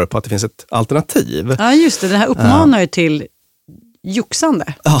 utan snarare på att det finns ett alternativ. Ja just det, det här uppmanar ju till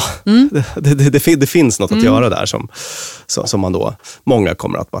joxande. Ja, det finns något att göra där som man då, många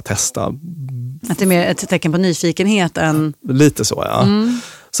kommer att bara testa. Att det är mer ett tecken på nyfikenhet än... Lite så, ja.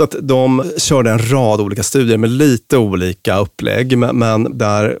 Så att de körde en rad olika studier med lite olika upplägg, men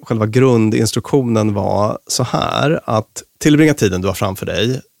där själva grundinstruktionen var så här, att tillbringa tiden du har framför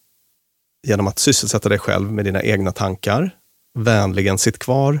dig genom att sysselsätta dig själv med dina egna tankar, vänligen sitt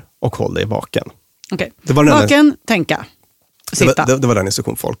kvar och håll dig vaken. Okej. Vaken, tänka. Det var den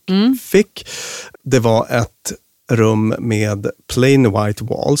instruktion folk fick. Det var ett rum med plain white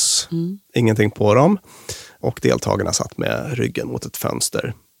walls, ingenting på dem. Och deltagarna satt med ryggen mot ett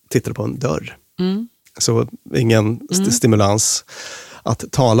fönster, tittade på en dörr. Så ingen stimulans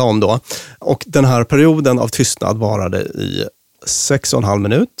att tala om då. Och den här perioden av tystnad varade i 6,5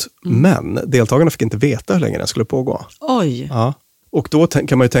 minut, men deltagarna fick inte veta hur länge den skulle pågå. Oj! Ja. Och då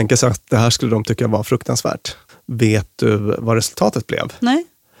kan man ju tänka sig att det här skulle de tycka var fruktansvärt. Vet du vad resultatet blev? Nej.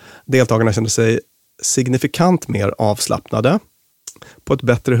 Deltagarna kände sig signifikant mer avslappnade, på ett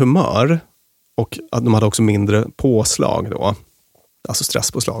bättre humör, och att de hade också mindre påslag då, alltså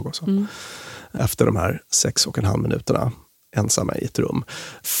stresspåslag och så. Efter de här 6,5 minuterna ensamma i ett rum.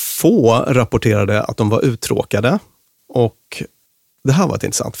 Få rapporterade att de var uttråkade, och det här var ett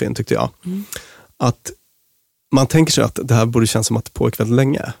intressant film tyckte jag. Att man tänker sig att det här borde kännas som att det pågick väldigt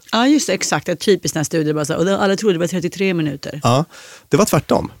länge. Ja, just det, exakt. Ett typiskt när studier bara så, och alla trodde det var 33 minuter. Ja, det var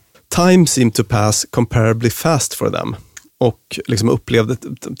tvärtom. Time seemed to pass comparably fast for them. Och liksom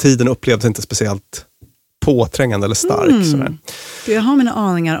tiden upplevdes inte speciellt påträngande eller stark. Jag har mina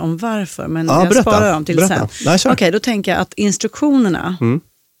aningar om varför, men jag sparar dem till sen. Okej, då tänker jag att instruktionerna,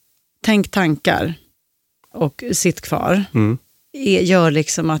 tänk tankar och sitt kvar, gör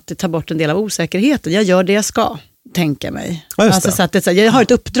liksom att det tar bort en del av osäkerheten. Jag gör det jag ska tänka mig. Alltså, så att jag har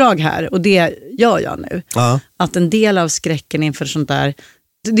ett uppdrag här och det gör jag nu. Att en del av skräcken inför sånt där,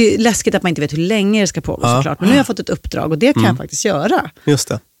 det är läskigt att man inte vet hur länge det ska pågå såklart, men nu har jag fått ett uppdrag och det kan jag faktiskt göra. Just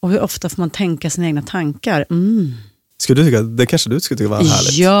det. Och hur ofta får man tänka sina egna tankar? Skulle du tycka, det kanske du skulle tycka var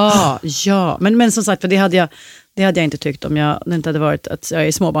härligt? Ja. Men som sagt, det hade jag inte tyckt om jag inte hade varit att jag är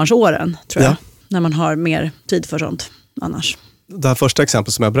i småbarnsåren, tror jag. När man har mer tid för sånt annars. Det här första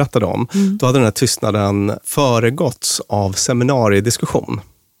exemplet som jag berättade om, då hade den här tystnaden föregåtts av seminariediskussion.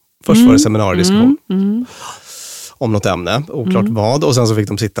 Först var det seminariediskussion om något ämne, oklart vad, och sen så fick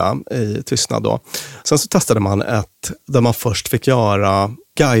de sitta i tystnad då. Sen så testade man där man först fick göra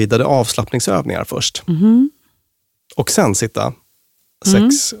guidade avslappningsövningar först. Och sen sitta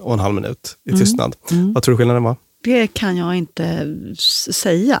 6,5 minut i tystnad. Vad tror du skillnaden var? Det kan jag inte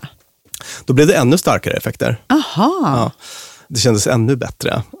säga. Då blev det ännu starkare effekter. Aha. Ja, det kändes ännu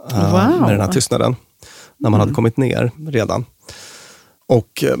bättre med den här tystnaden. När man hade kommit ner redan.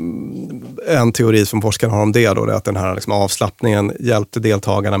 Och en teori som forskare har om det då är att den här liksom avslappningen hjälpte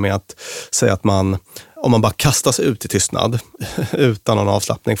deltagarna med att säga att om man bara kastas ut i tystnad utan någon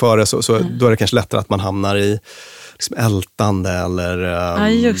avslappning före så då är det kanske lättare att man hamnar i liksom ältande eller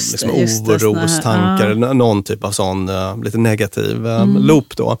orostankar eller någon typ av sån lite negativ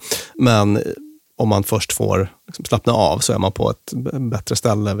loop då. Men om man först får liksom slappna av så är man på ett bättre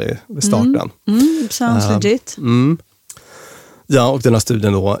ställe vid starten. Sounds legit. Ja, och den här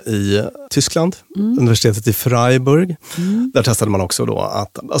studien då i Tyskland, universitetet i Freiburg, där testade man också då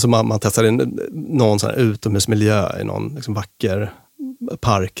att man testade någon sån här utomhusmiljö i någon liksom vacker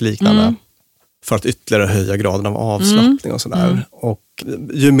park liknande för att ytterligare höja graden av avslappning och sådär. Och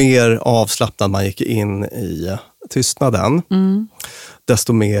ju mer avslappnad man gick in i tystnaden,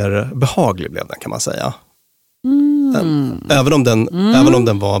 desto mer behaglig blev den, kan man säga. Även om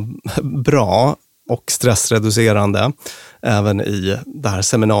den var bra och stressreducerande även i det här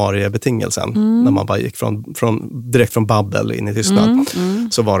seminariebetingelsen, när man bara gick direkt från babbel in i tystnad,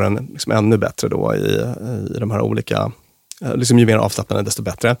 så var den liksom ännu bättre då i de här olika, liksom ju mer avslappnande desto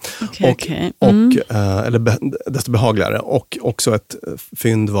bättre. Desto behagligare. Och också ett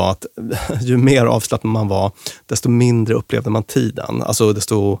fynd var att ju mer avslappnad man var, desto mindre upplevde man tiden. Alltså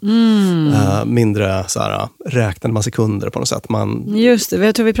desto mindre så här, räknade man sekunder på något sätt. Just det,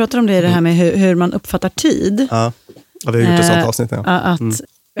 jag tror vi pratar om det i det här med hur man uppfattar tid. Ja, vi har gjort ett sånt avsnitt.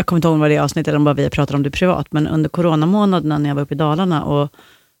 Jag kommer inte ihåg vad det är avsnitt eller om bara vi pratar om det privat, men under coronamånaderna när jag var uppe i Dalarna och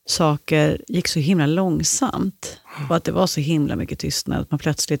saker gick så himla långsamt och att det var så himla mycket tystnad att man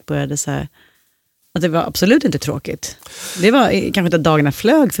plötsligt började så här, att det var absolut inte tråkigt. Det var kanske inte att dagarna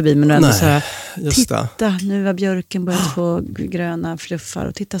flög förbi, men ändå så här, titta, nu har björken börjat få gröna fluffar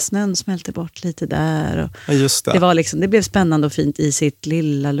och titta, snön smälter bort lite där. Och just det. Det var liksom, det blev spännande och fint i sitt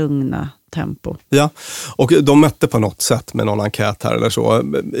lilla lugna tempo. Ja, och de mätte på något sätt med någon enkät här eller så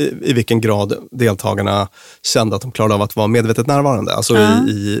i vilken grad deltagarna kände att de klarade av att vara medvetet närvarande, alltså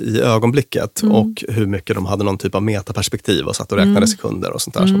i ögonblicket, och hur mycket de hade någon typ av metaperspektiv och satt och räknade sekunder och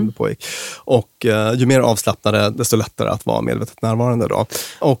sånt där som det pågick. Och ju mer avslappnade, desto lättare att vara medvetet närvarande då.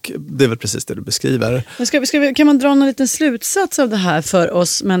 Och det är väl precis det du beskriver. Kan man dra någon liten slutsats av det här för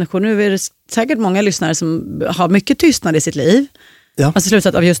oss människor? Nu är det säkert många lyssnare som har mycket tystnad i sitt liv. Ja. Alltså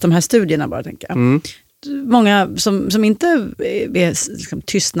slutsats av just de här studierna bara, tänker jag. Många som inte är liksom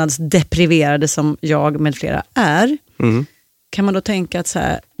tystnadsdepriverade som jag med flera är, kan man då tänka att så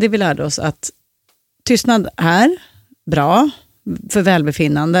här, det vi lärde oss att tystnad är bra för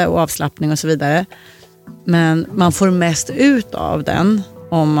välbefinnande och avslappning och så vidare, men man får mest ut av den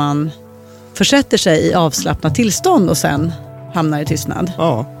om man försätter sig i avslappnat tillstånd och sen hamnar i tystnad.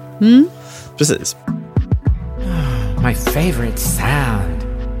 Ja, precis. My favorite sound.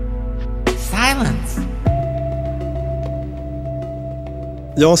 Silence.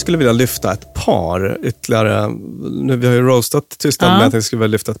 Jag skulle vilja lyfta ett par ytterligare. Nu vi har ju roastat tystnad, men jag skulle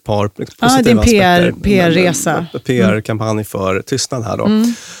vilja lyfta ett par positiva aspekter. PR-resa. PR-kampanj för tystnad här då.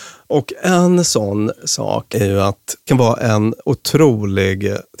 Och en sån sak är ju att det kan vara en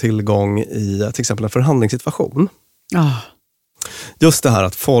otrolig tillgång i till exempel en förhandlingssituation. Just det här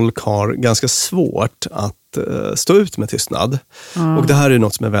att folk har ganska svårt att stå ut med tystnad. Och det här är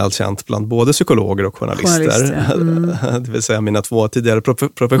något som är välkänt bland både psykologer och journalister. Det vill säga mina 2 tidigare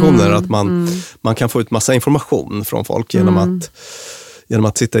professioner. Att man kan få ut massa information från folk genom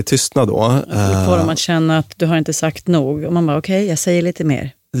att sitta i tystnad då. Då får de att känna att du har inte sagt nog. Och man bara okej, jag säger lite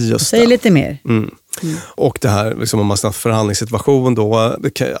mer. Säg lite mer. Och det här, liksom, om man har en förhandlingssituation då,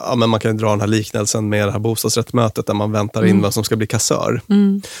 men man kan dra den här liknelsen med det här bostadsrättsmötet där man väntar in vem som ska bli kassör.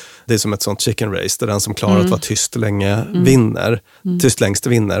 Det är som ett sånt chicken race där den som klarar att vara tyst länge vinner. Tyst längst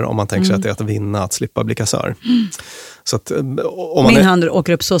vinner om man tänker sig att det är att vinna, att slippa bli kassör. Så att, om man Min hand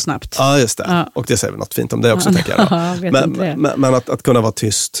åker upp så snabbt. Ja, just det. Ja. Och det säger väl något fint om det också, tänker jag. Men att kunna vara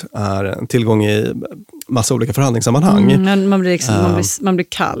tyst är en tillgång i massa olika förhandlingssammanhang. Men man blir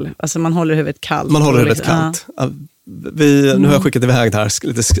kall. Alltså man håller huvudet kallt. Man håller huvudet kallt. Nu har jag skickat iväg det här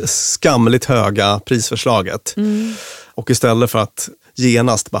lite skamligt höga prisförslaget. Och istället för att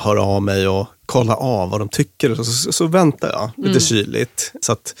genast bara höra av mig och kolla av vad de tycker så väntar jag lite kyligt.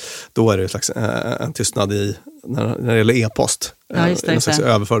 Så att då är det slags, en tystnad när det gäller e-post. En slags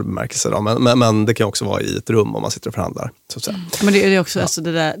överförd bemärkelse då. Men det kan också vara i ett rum om man sitter och förhandlar. Så att säga. Men det är också alltså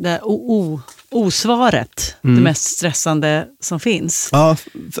det där osvaret, det mest stressande som finns. Ja,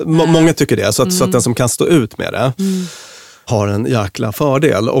 många tycker det. Så att den som kan stå ut med det har en jäkla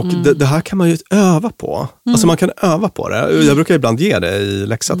fördel. Och det här kan man ju öva på. Alltså man kan öva på det. Jag brukar ibland ge det i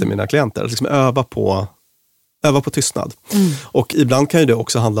läxa till mina klienter. Liksom öva på tystnad. Och ibland kan ju det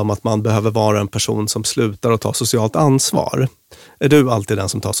också handla om att man behöver vara en person som slutar att ta socialt ansvar. Är du alltid den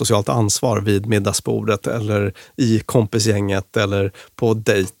som tar socialt ansvar vid middagsbordet eller i kompisgänget eller på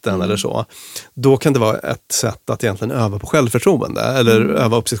dejten eller så? Då kan det vara ett sätt att egentligen öva på självförtroende eller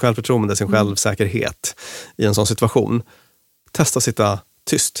öva upp sitt självförtroende, sin självsäkerhet i en sån situation. Testa sitta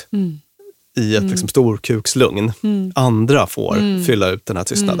tyst i ett liksom storkukslugn. Andra får fylla ut den här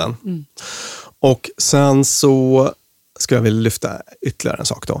tystnaden. Och sen så ska jag vilja lyfta ytterligare en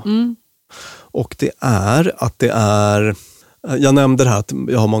sak då. Och det är att jag nämnde det här att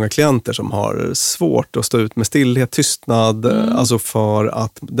jag har många klienter som har svårt att stå ut med stillhet, tystnad. Alltså för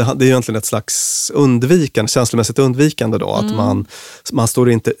att det är egentligen ett slags känslomässigt undvikande då. Att man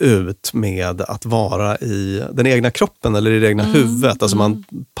står inte ut med att vara i den egna kroppen eller i det egna huvudet. Alltså man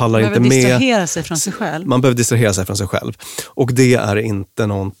pallar inte med. Man behöver distrahera sig från sig själv. Man behöver distrahera sig från sig själv. Och det är inte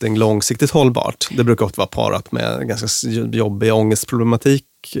någonting långsiktigt hållbart. Det brukar ofta vara parat med ganska jobbig ångestproblematik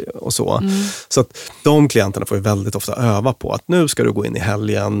och så. Så att de klienterna får ju väldigt ofta öva på att nu ska du gå in i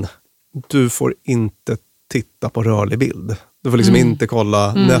helgen. Du får inte titta på rörlig bild. Du får liksom inte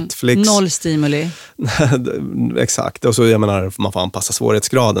kolla Netflix. Noll stimuli. Exakt. Och så jag menar, man får anpassa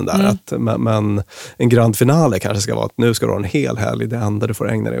svårighetsgraden där. Men en grand finale kanske ska vara att nu ska du ha en hel helg. Det enda du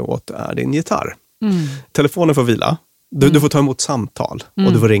får ägna dig åt är din gitarr. Telefonen får vila. Du får ta emot samtal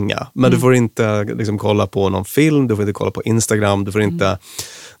och du får ringa. Men du får inte liksom kolla på någon film, du får inte kolla på Instagram, du får inte...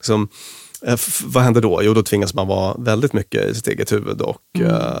 Liksom, vad händer då? Jo, då tvingas man vara väldigt mycket i sitt eget huvud och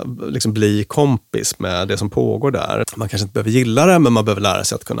liksom bli kompis med det som pågår där. Man kanske inte behöver gilla det, men man behöver lära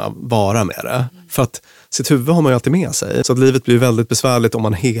sig att kunna vara med det. För att sitt huvud har man ju alltid med sig. Så att livet blir väldigt besvärligt om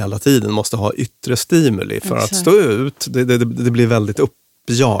man hela tiden måste ha yttre stimuli för att stå ut. Det blir väldigt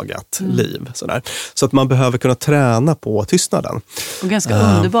uppjagat liv. Sådär. Så att man behöver kunna träna på tystnaden. Och ganska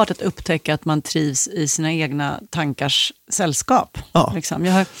underbart att upptäcka att man trivs i sina egna tankars sällskap. Ja.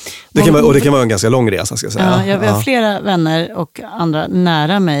 Liksom. Det kan vara en ganska lång resa, ska jag säga. Jag har flera vänner och andra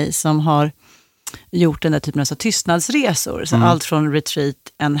nära mig som har gjort den där typen av tystnadsresor. Så allt från retreat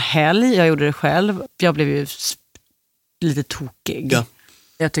en helg, jag gjorde det själv. Jag blev ju lite tokig. Ja.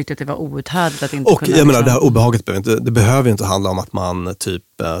 Jag tyckte att det var outhärdligt att inte och kunna... Och jag menar, det här obehaget behöver ju inte handla om att man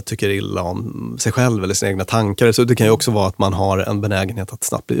tycker illa om sig själv eller sina egna tankar. Så det kan ju också vara att man har en benägenhet att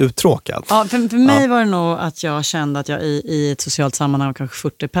snabbt bli uttråkad. Ja, för mig var det nog att jag kände att jag i ett socialt sammanhang, kanske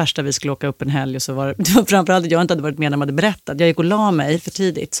 40 pers där vi skulle åka upp en helg, och så var det var framförallt att jag inte hade varit med när de hade berättat. Jag gick och la mig för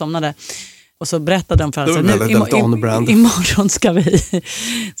tidigt, somnade. Och så berättade de för oss att imorgon ska vi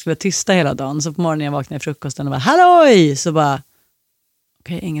vara tysta hela dagen. Så på morgonen jag vaknade i frukosten och bara, halloj! Så bara,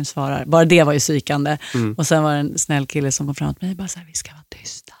 okej, ingen svarar. Bara det var ju psykande. Och sen var det en snäll kille som kom fram till mig och bara så här, vi ska vara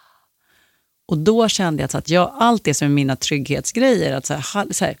tysta. Och då kände jag att allt det som är mina trygghetsgrejer, att så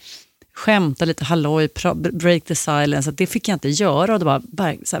här, skämta lite, halloj, break the silence, att det fick jag inte göra. Och det var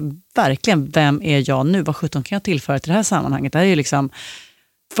så här, verkligen, vem är jag nu? Vad 17 kan jag tillföra till det här sammanhanget? Det här är ju liksom,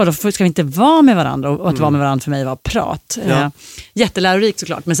 för då ska vi inte vara med varandra, och att vara med varandra för mig var prat. Ja. Jättelärorikt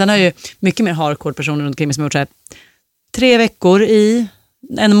såklart. Men sen har ju mycket mer hardcore personer runt omkring mig som har gjort så här 3 veckor i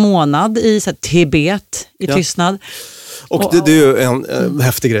en månad i så här, Tibet i tystnad. Och det är ju en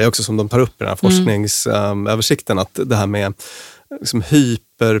häftig grej också som de tar upp i den här forskningsöversikten, att det här med liksom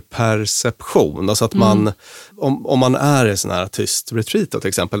hyperperception. Alltså att man, om man är i sån här tyst retreat då, till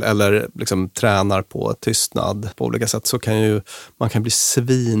exempel, eller liksom tränar på tystnad på olika sätt, så kan ju man kan bli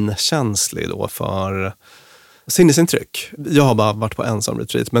svinkänslig då för sinnesintryck. Jag har bara varit på ensam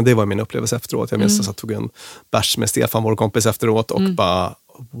retreat, men det var min upplevelse efteråt. Jag minns att jag tog en bärs med Stefan, vår kompis, efteråt och bara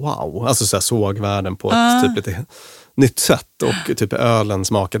wow. Alltså så här, såg världen på ett typ lite nytt sätt, och typ ölen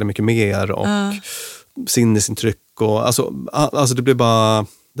smakade mycket mer och sinnesintryck och alltså det blev bara,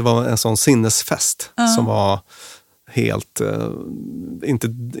 det var en sån sinnesfest som var helt inte,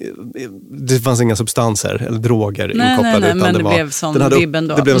 det fanns inga substanser eller droger inkopplade, utan men det blev sån vibben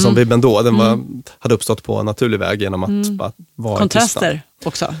då. Det blev en sån vibben då. Den hade uppstått på naturlig väg genom att bara vara kontraster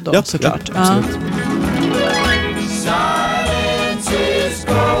också då, såklart. Ja, absolut.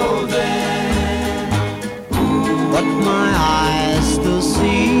 What my eyes still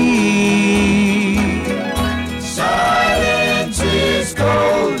see. Silence is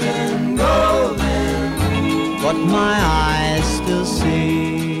golden, golden. What my eyes still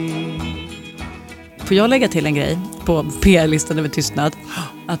see. Får jag lägga till en grej på PR-listan över tystnad?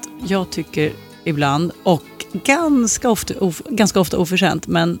 Att jag tycker ibland, och ganska ofta oförtjänt,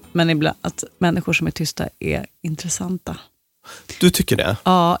 men ibland att människor som är tysta är intressanta. Du tycker det?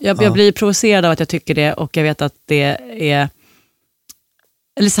 Ja, jag blir provocerad av att jag tycker det, och jag vet att det är,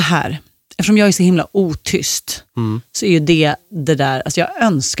 eller så här, eftersom jag är så himla otyst så är ju det där, alltså jag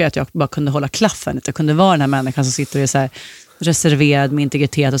önskar att jag bara kunde hålla klaffen, att jag kunde vara den här människan som sitter och är så här reserverad med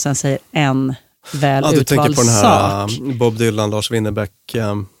integritet och sen säger en väl utvald sak. Du tänker på den här Bob Dylan, Lars Winnerbäck.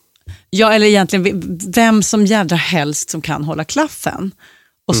 Ja, eller egentligen vem som jävla helst som kan hålla klaffen.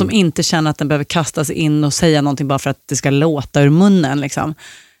 Och som inte känner att den behöver kastas in och säga någonting bara för att det ska låta ur munnen. Liksom.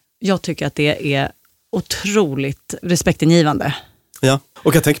 Jag tycker att det är otroligt respektingivande. Ja,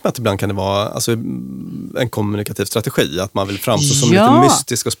 och jag tänker mig att ibland kan det vara alltså, en kommunikativ strategi. Att man vill framstå som lite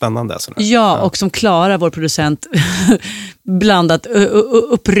mystisk och spännande. Ja, och som Klara, vår producent, blandat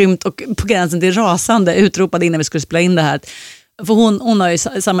upprymt och på gränsen till rasande utropade innan vi skulle spela in det här. För hon har ju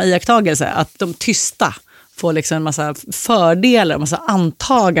samma iakttagelse, att de tysta får liksom en massa fördelar, en massa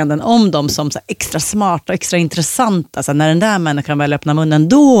antaganden om dem som så extra smarta och extra intressanta. Så när den där människan väl öppnar munnen,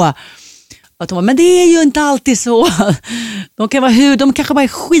 då att de, men det är ju inte alltid så. De kan vara de kanske bara är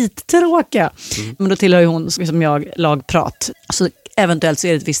skittråkiga. Men då tillhör ju hon, som jag, lagprat. Så eventuellt så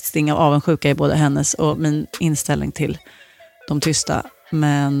är det ett visst sting av avundsjuka i både hennes och min inställning till de tysta.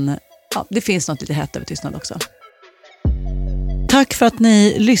 Men ja, det finns något lite hett över tystnad också. Tack för att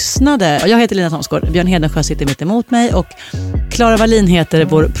ni lyssnade. Jag heter Lina Thomsgård. Björn Hedensjö sitter mitt emot mig. Och Klara Wallin heter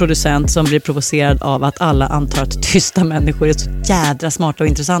vår producent, som blir provocerad av att alla antar att tysta människor är så jädra smarta och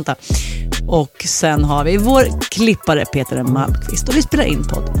intressanta. Och sen har vi vår klippare Peter Malmqvist. Och vi spelar in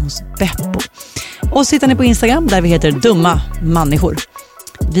podden hos Beppo. Och så hittar ni på Instagram där vi heter Dumma Människor.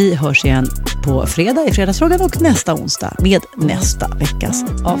 Vi hörs igen på fredag i Fredagsfrågan och nästa onsdag med nästa veckas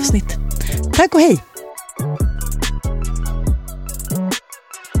avsnitt. Tack och hej!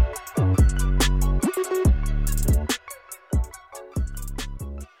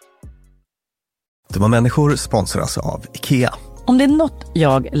 Dumma människor sponsras av IKEA. Om det är något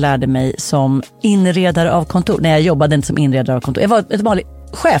jag lärde mig som inredare av kontor, när jag jobbade inte som inredare av kontor, jag var ett vanligt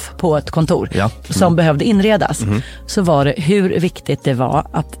chef på ett kontor som behövde inredas, så var det hur viktigt det var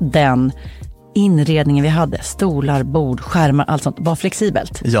att den inredningen vi hade, stolar, bord, skärmar, allt sånt, var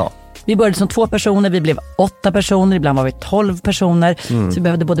flexibelt. Ja. Vi började som 2 personer, vi blev 8 personer, ibland var vi 12 personer. Så vi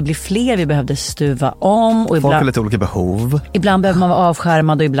behövde både bli fler, vi behövde stuva om. Och folk har lite olika behov. Ibland behöver man vara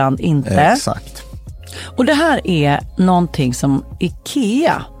avskärmad och ibland inte. Exakt. Och det här är någonting som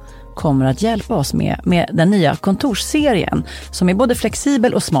IKEA kommer att hjälpa oss med den nya kontorsserien som är både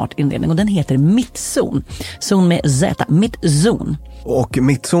flexibel och smart inredning, och den heter Mittzon. Zon med Z, Mittzon. Och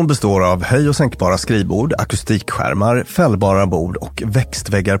Mittzon består av höj- och sänkbara skrivbord, akustikskärmar, fällbara bord och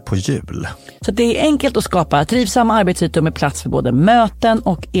växtväggar på hjul. Så det är enkelt att skapa trivsamma arbetsytor med plats för både möten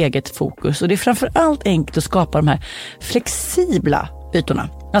och eget fokus. Och det är framförallt enkelt att skapa de här flexibla ytorna.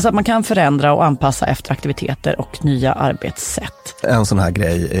 Alltså att man kan förändra och anpassa efter aktiviteter och nya arbetssätt. En sån här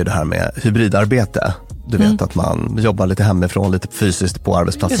grej är det här med hybridarbete. Du vet att man jobbar lite hemifrån, lite fysiskt på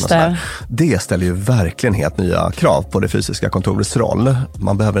arbetsplatsen. Det ställer ju verkligen helt nya krav på det fysiska kontorets roll.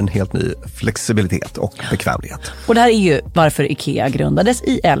 Man behöver en helt ny flexibilitet och bekvämlighet. Och det här är ju varför IKEA grundades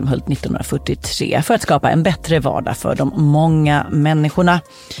i Älmhult 1943, för att skapa en bättre vardag för de många människorna.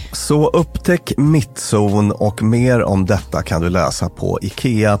 Så upptäck Mittzon, och mer om detta kan du läsa på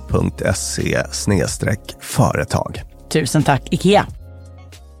ikea.se/företag. Tusen tack IKEA!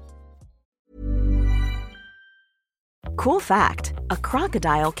 Cool fact, a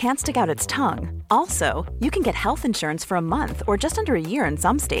crocodile can't stick out its tongue. Also, you can get health insurance for a month or just under a year in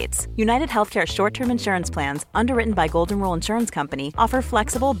some states. United Healthcare short-term insurance plans, underwritten by Golden Rule Insurance Company, offer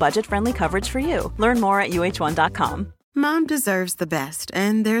flexible, budget-friendly coverage for you. Learn more at uh1.com. Mom deserves the best,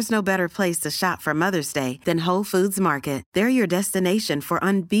 and there's no better place to shop for Mother's Day than Whole Foods Market. They're your destination for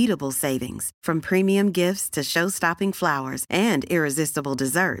unbeatable savings, from premium gifts to show-stopping flowers and irresistible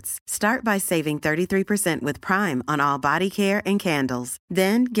desserts. Start by saving 33% with Prime on all body care and candles.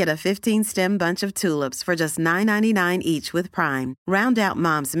 Then get a 15-stem bunch of tulips for just $9.99 each with Prime. Round out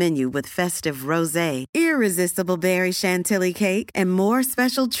Mom's menu with festive rosé, irresistible berry chantilly cake, and more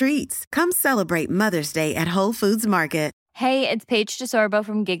special treats. Come celebrate Mother's Day at Whole Foods Market. Hey, it's Paige DeSorbo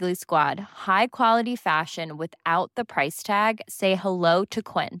from Giggly Squad. High quality fashion without the price tag. Say hello to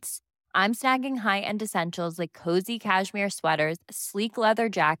Quince. I'm snagging high-end essentials like cozy cashmere sweaters, sleek leather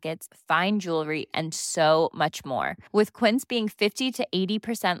jackets, fine jewelry, and so much more. With Quince being 50 to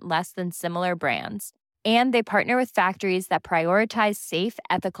 80% less than similar brands. And they partner with factories that prioritize safe,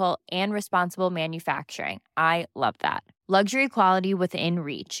 ethical, and responsible manufacturing. I love that. Luxury quality within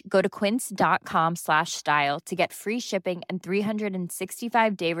reach. Go to quince.com/style to get free shipping and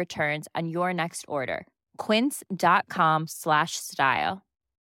 365-day returns on your next order. Quince.com/style.